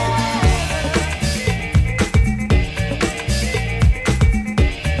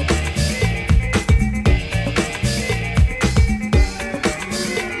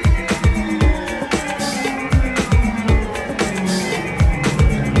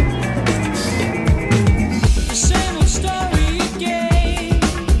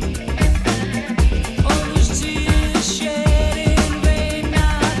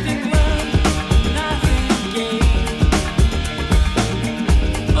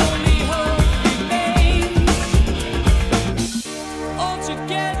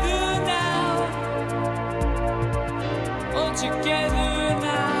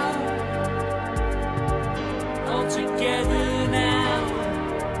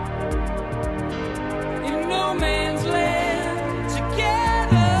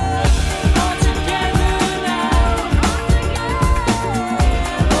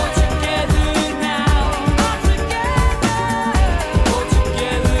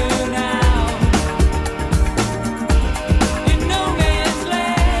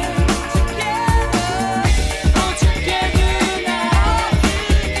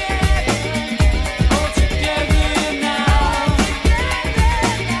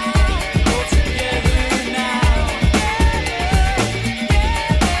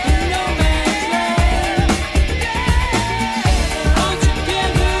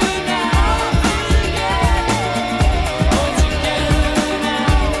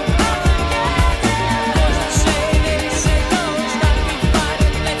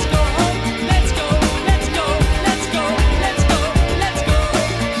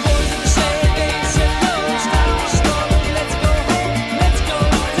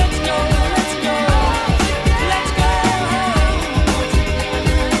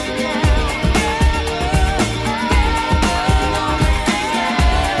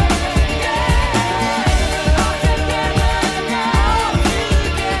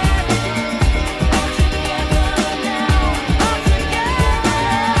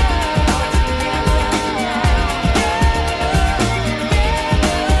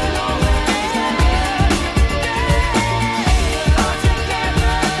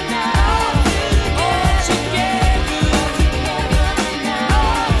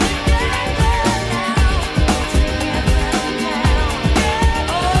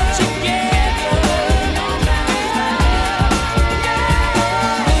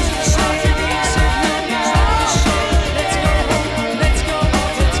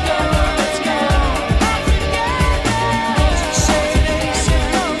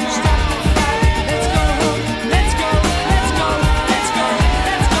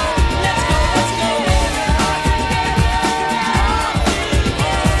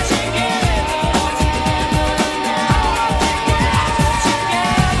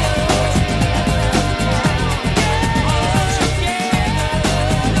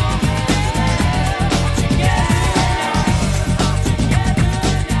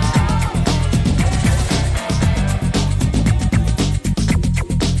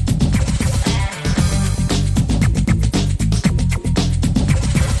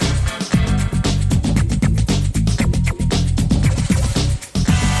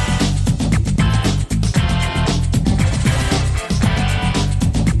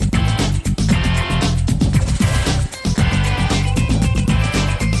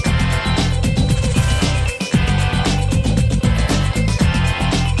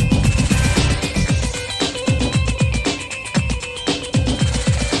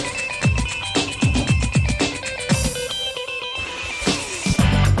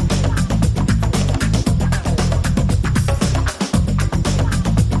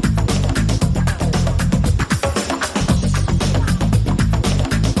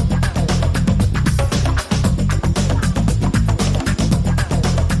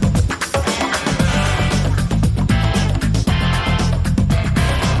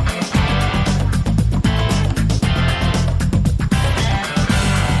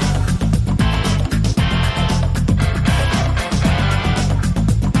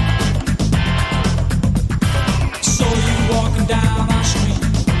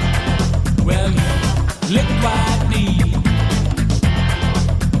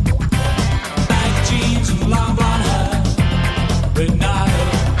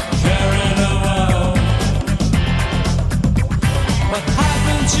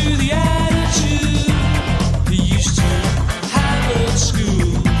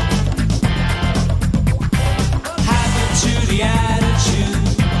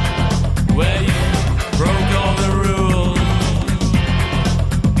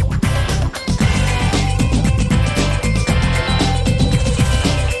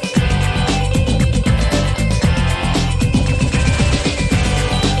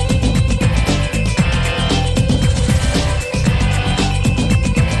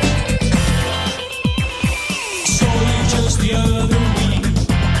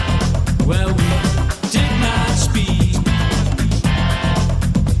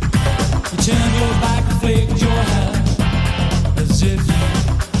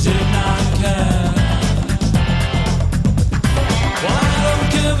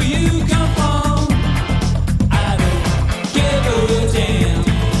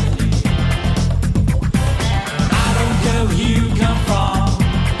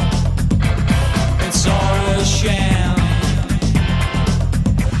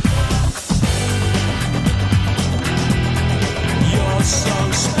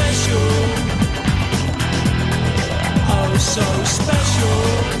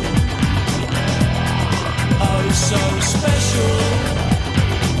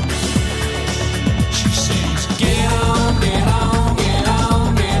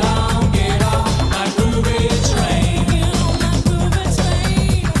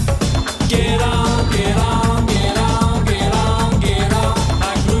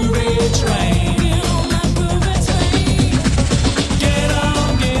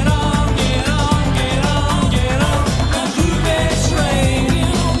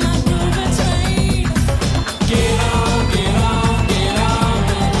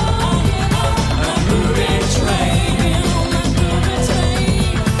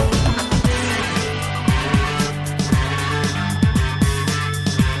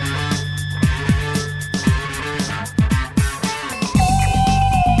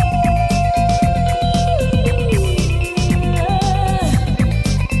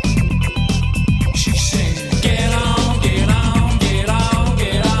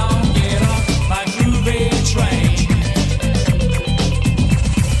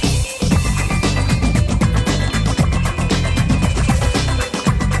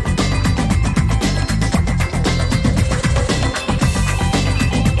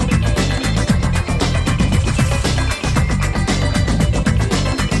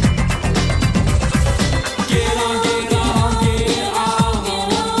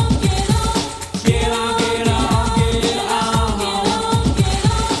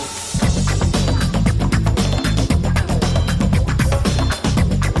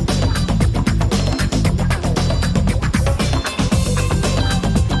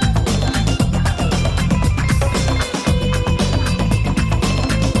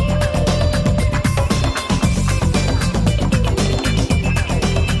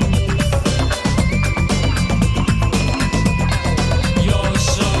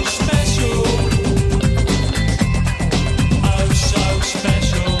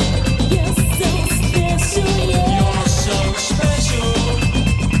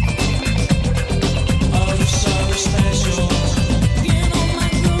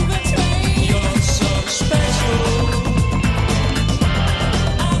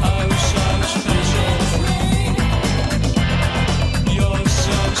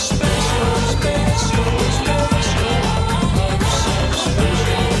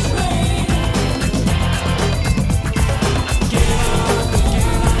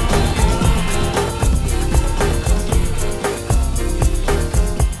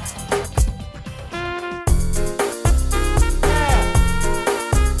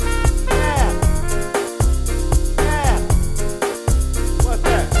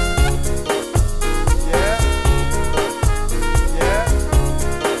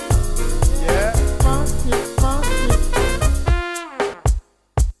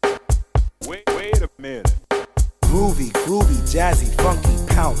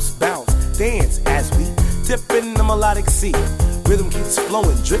 melodic sea. Rhythm keeps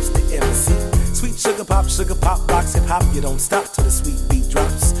flowing, drips the MC. Sweet sugar pop, rocks hip hop. You don't stop till the sweet beat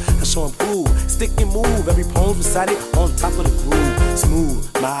drops. I show and prove, stick and move. Every poem's recited on top of the groove. Smooth,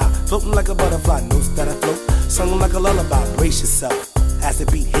 floating like a butterfly, notes that I float. Sung like a lullaby, brace yourself as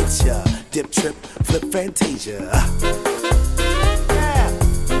the beat hits ya. Dip, trip, flip, fantasia.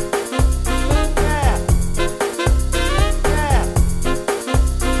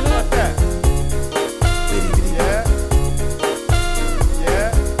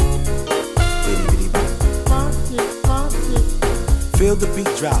 Feel the beat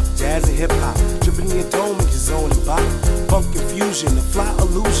drop, jazz and hip hop, dripping in your dome, make your zone and bop. Funk confusion, the fly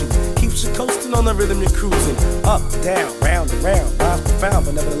illusion, keeps you coasting on the rhythm you're cruising. Up, down, round and round, rhymes profound,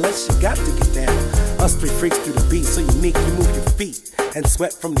 but nevertheless you got to get down. Us three freaks through the beat, so unique you move your feet and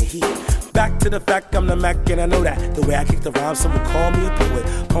sweat from the heat. Back to the fact I'm the Mac and I know that. The way I kick the rhyme, some would call me a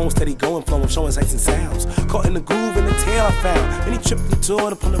poet. Poem steady going, flowing, showing sights and sounds. Caught in the groove and the tail I found. Many tripped and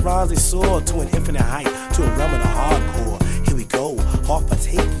toured upon the rhymes they soared to an infinite height, to a realm of the hardcore. Here we go, half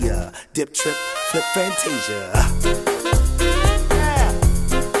Partakia, dip, trip, flip, fantasia.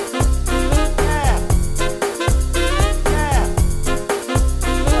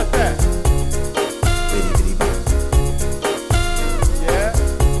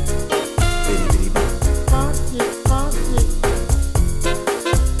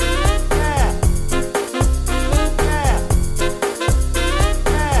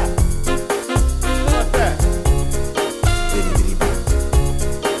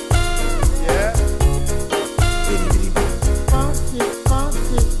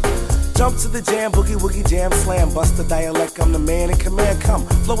 Jam, boogie, woogie, jam, slam, bust the dialect, I'm the man in command, come,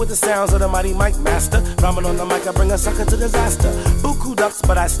 flow with the sounds of the mighty Mike Master, rhyming on the mic, I bring a sucker to disaster, buku ducks,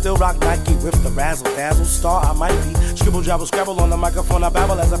 but I still rock Nike, with the razzle, dazzle, star I might be, scribble, jabble, scrabble on the microphone, I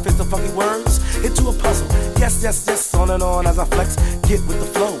babble as I fit the funky words into a puzzle, yes, yes, yes, on and on as I flex, get with the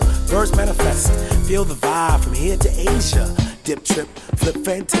flow, birds manifest, feel the vibe from here to Asia, dip, trip, flip,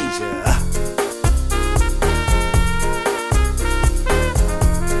 fantasia.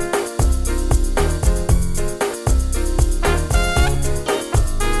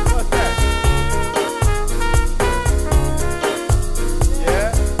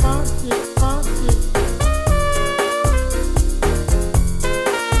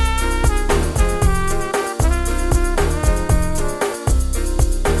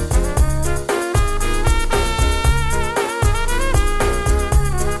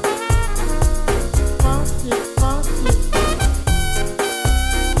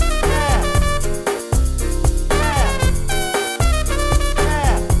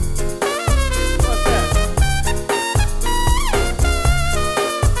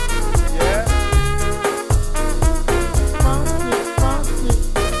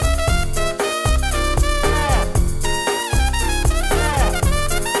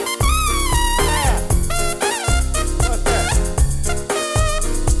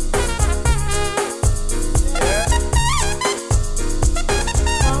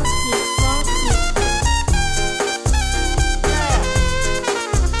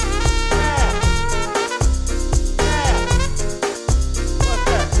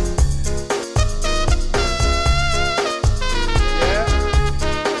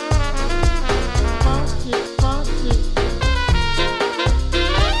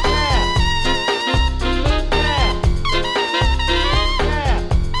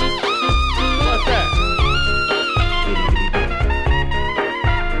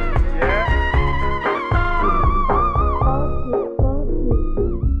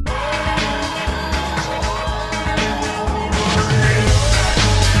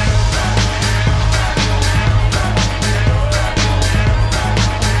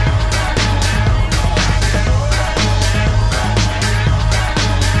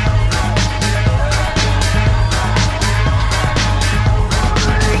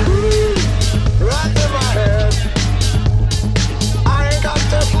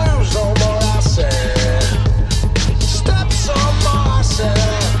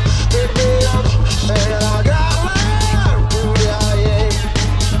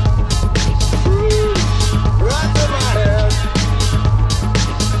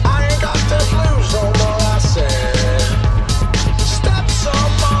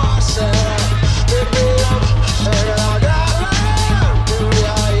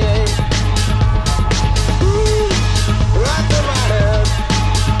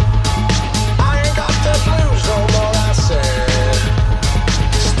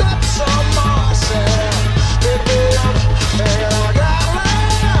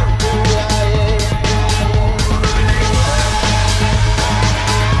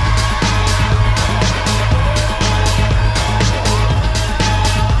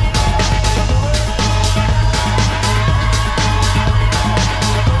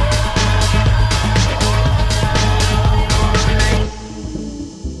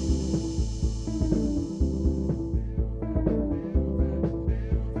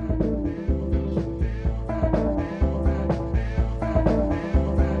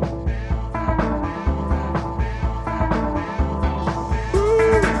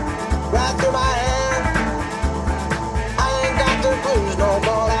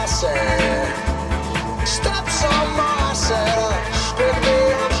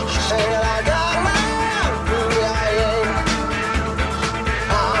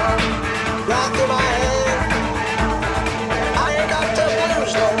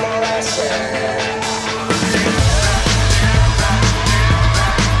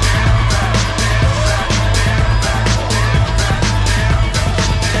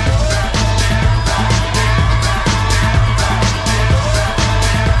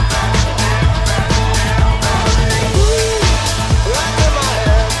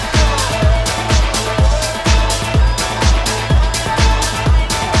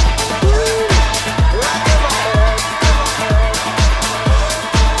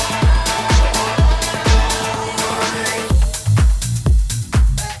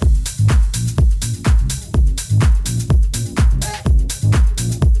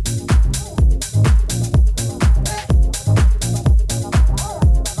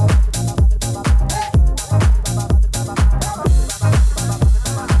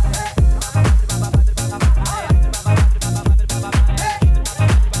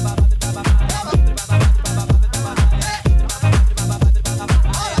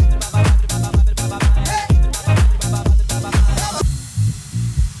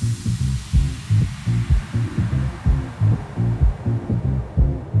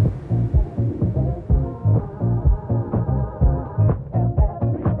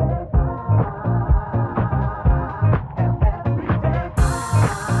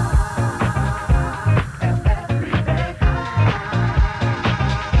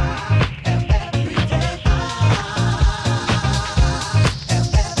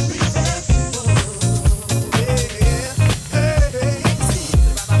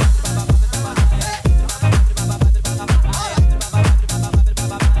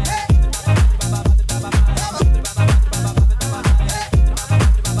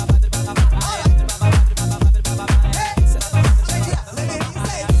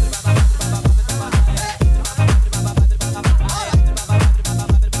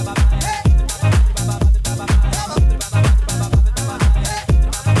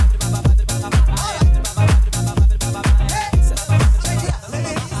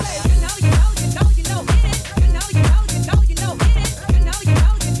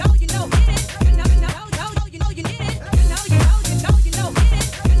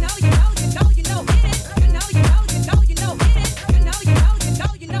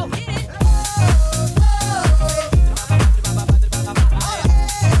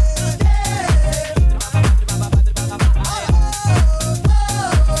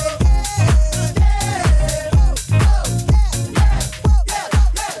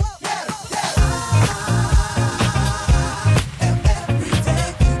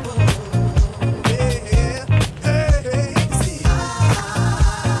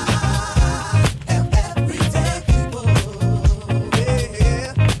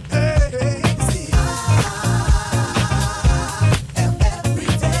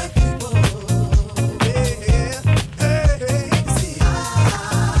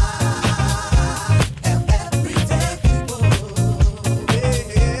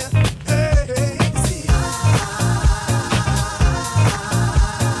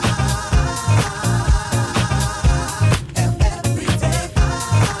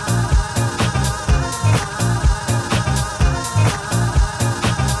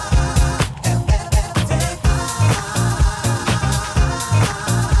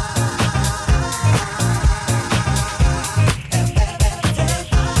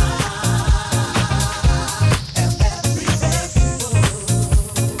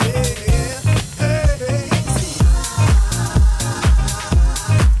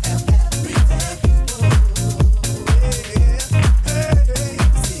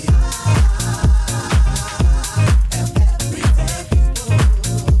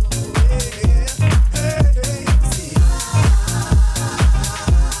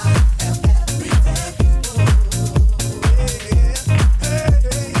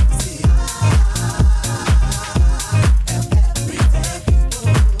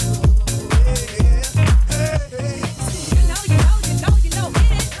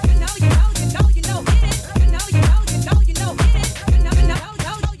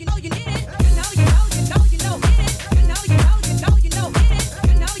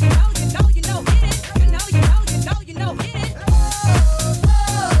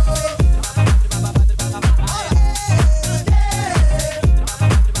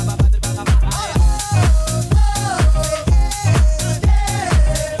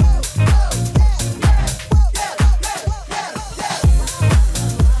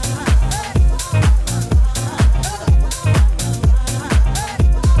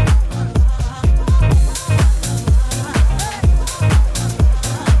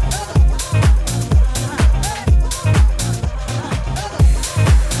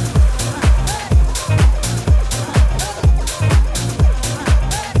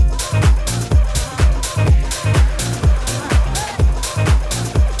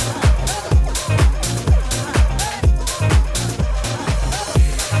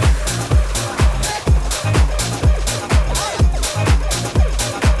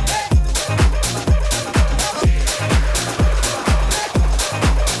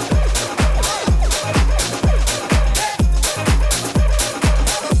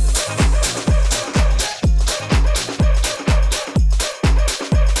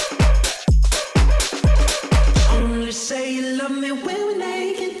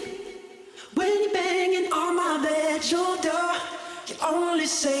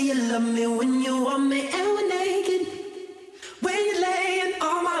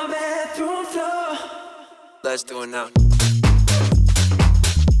 Let's do it now.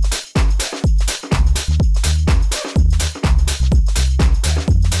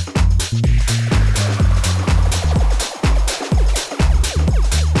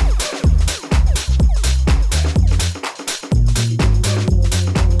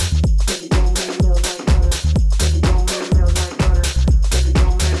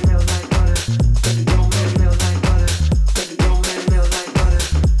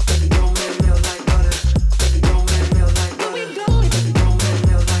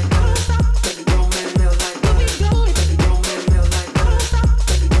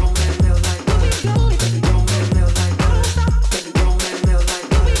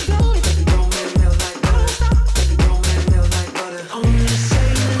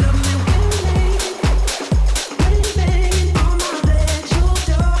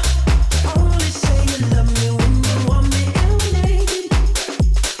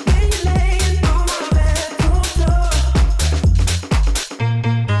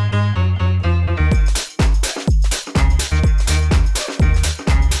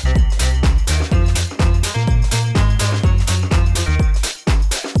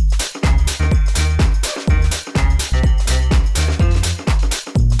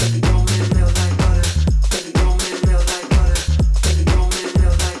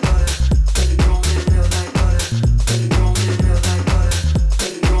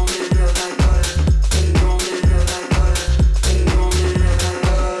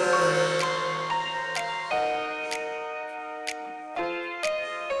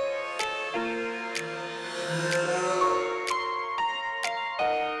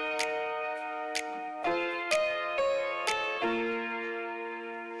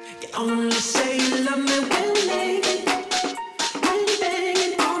 Only say you love me when you're naked, when you're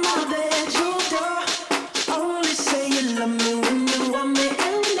banging on my bedroom door. Only say you love me when you want me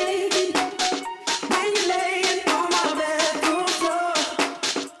and naked, when you're laying on my bedroom floor.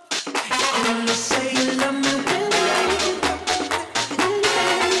 Only say you love me when you're naked, when you're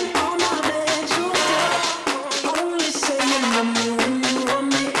banging on my bedroom door. Only say you love me when you want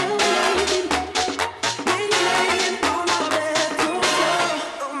me and naked, when you're laying on my bedroom floor.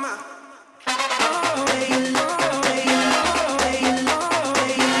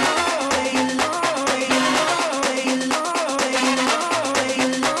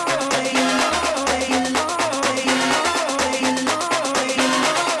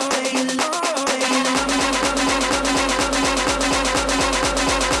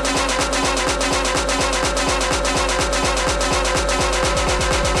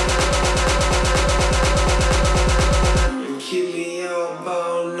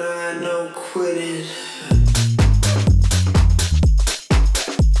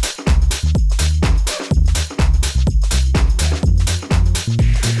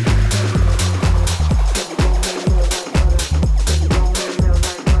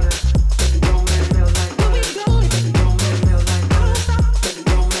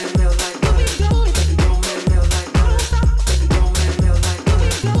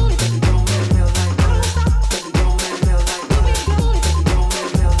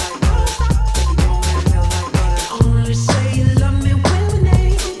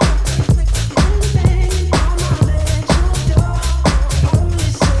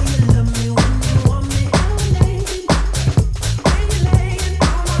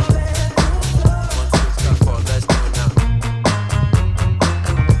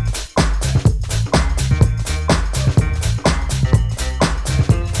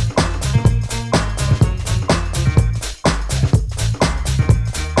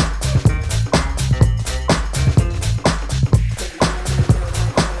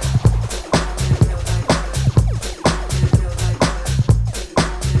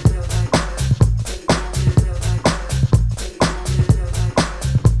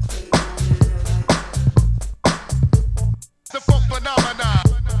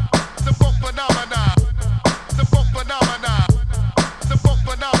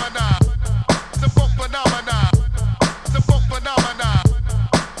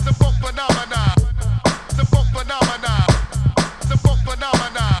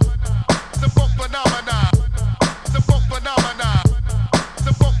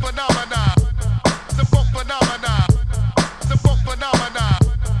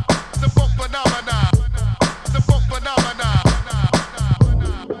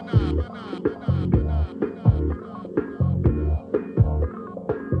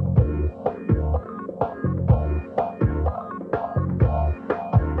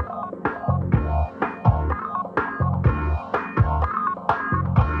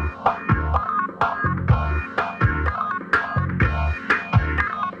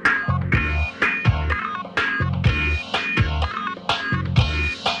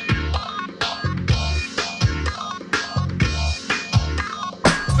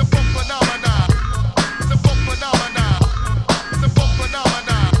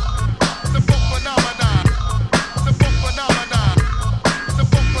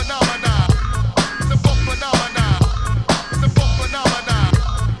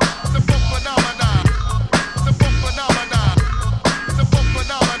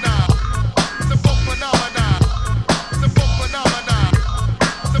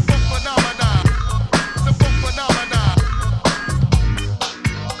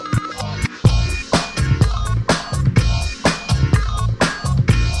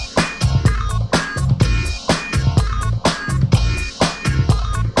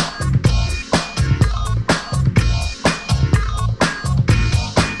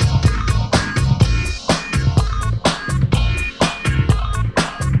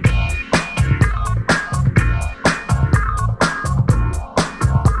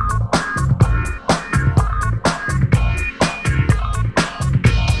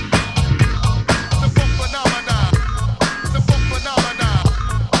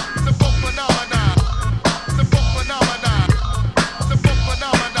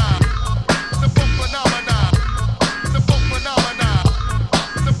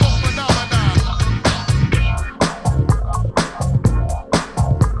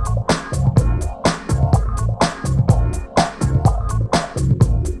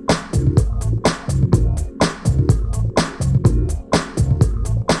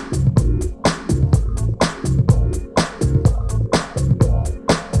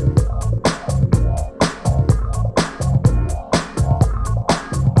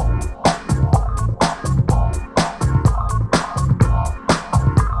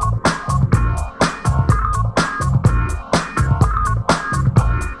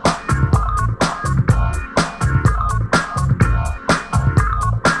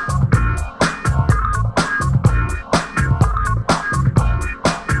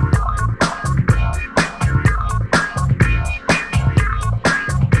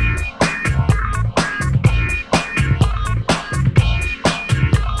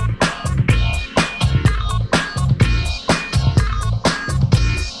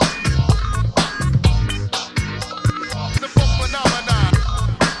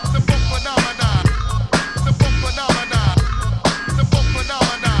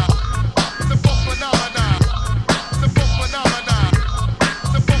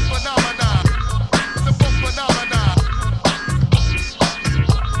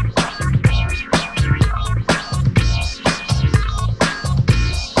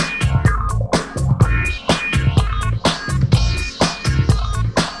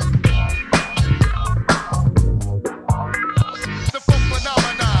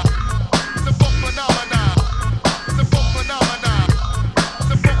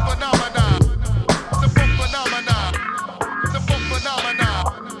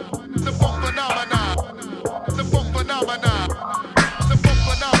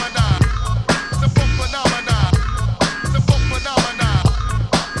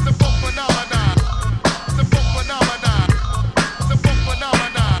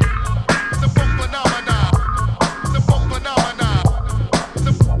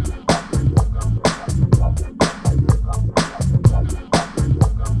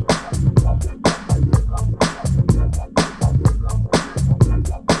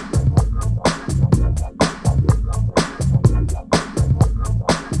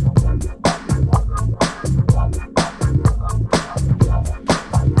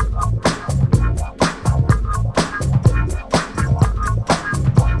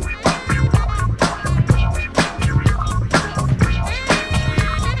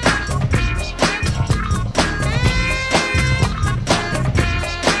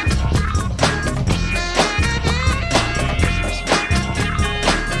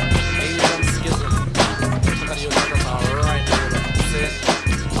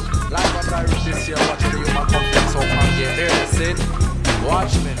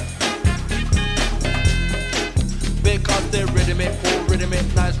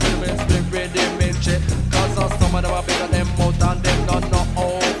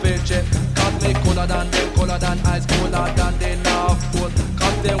 and ice cooler than the North Pole.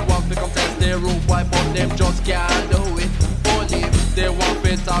 Cause they want to come test the road wide, but them just can't do it. Only they want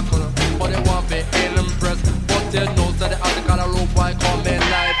to tackle, but they want to impress. But they know that the article of road wide coming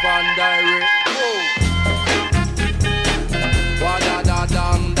live and direct. Wah da da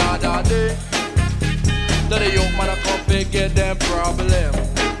dum da da day. That the young man a come to get them problem.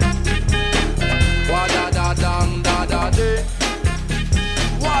 Wah da da dum da da day.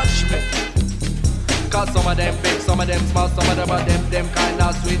 Watch me. Cause some of them big, some of them small, some of them are them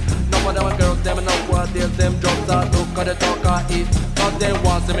kinda sweet. None of them are girls, them know what deals, them drugs are look at the talk I eat. Cause they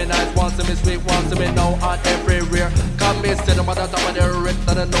want to me nice, want to me sweet, want to me now and everywhere. Come me sit them at the top of their wrist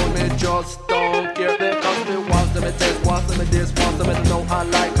and they know me just don't care. Because they want to me taste, want to me this, want to me to know I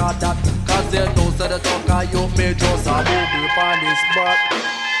like all that. Cause they know that the talk I you me just a booby on this spot.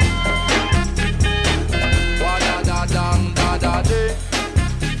 Wah da da dum da da day.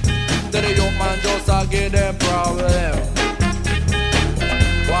 That the young man just a give them problem.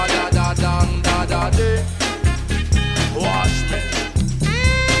 Wah da da dum da da day. Watch me.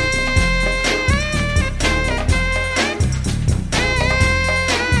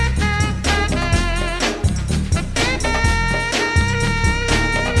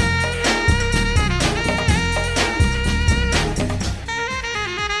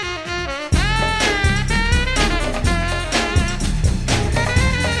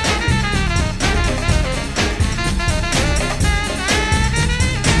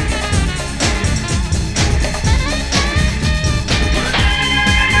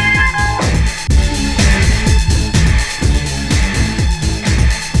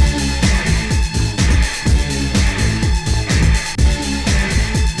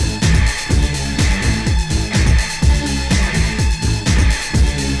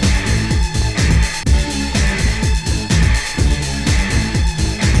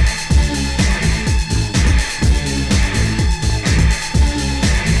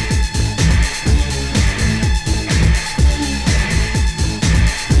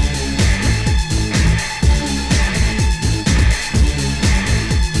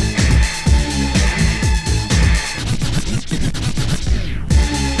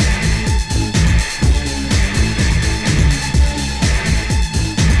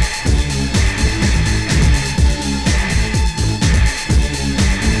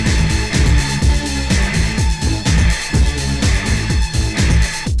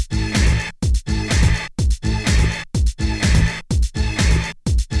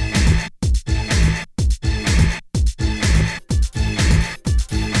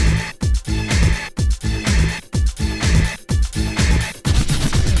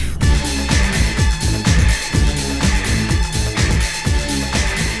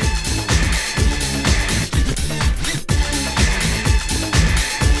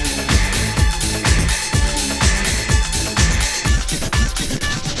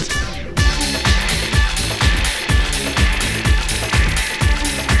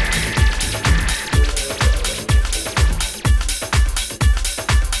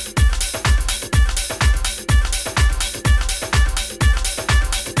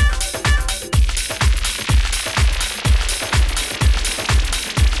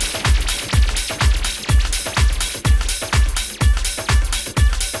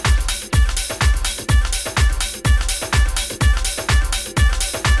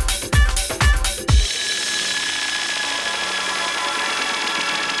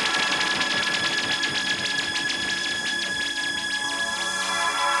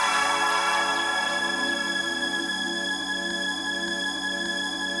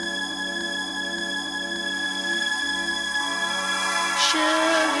 Should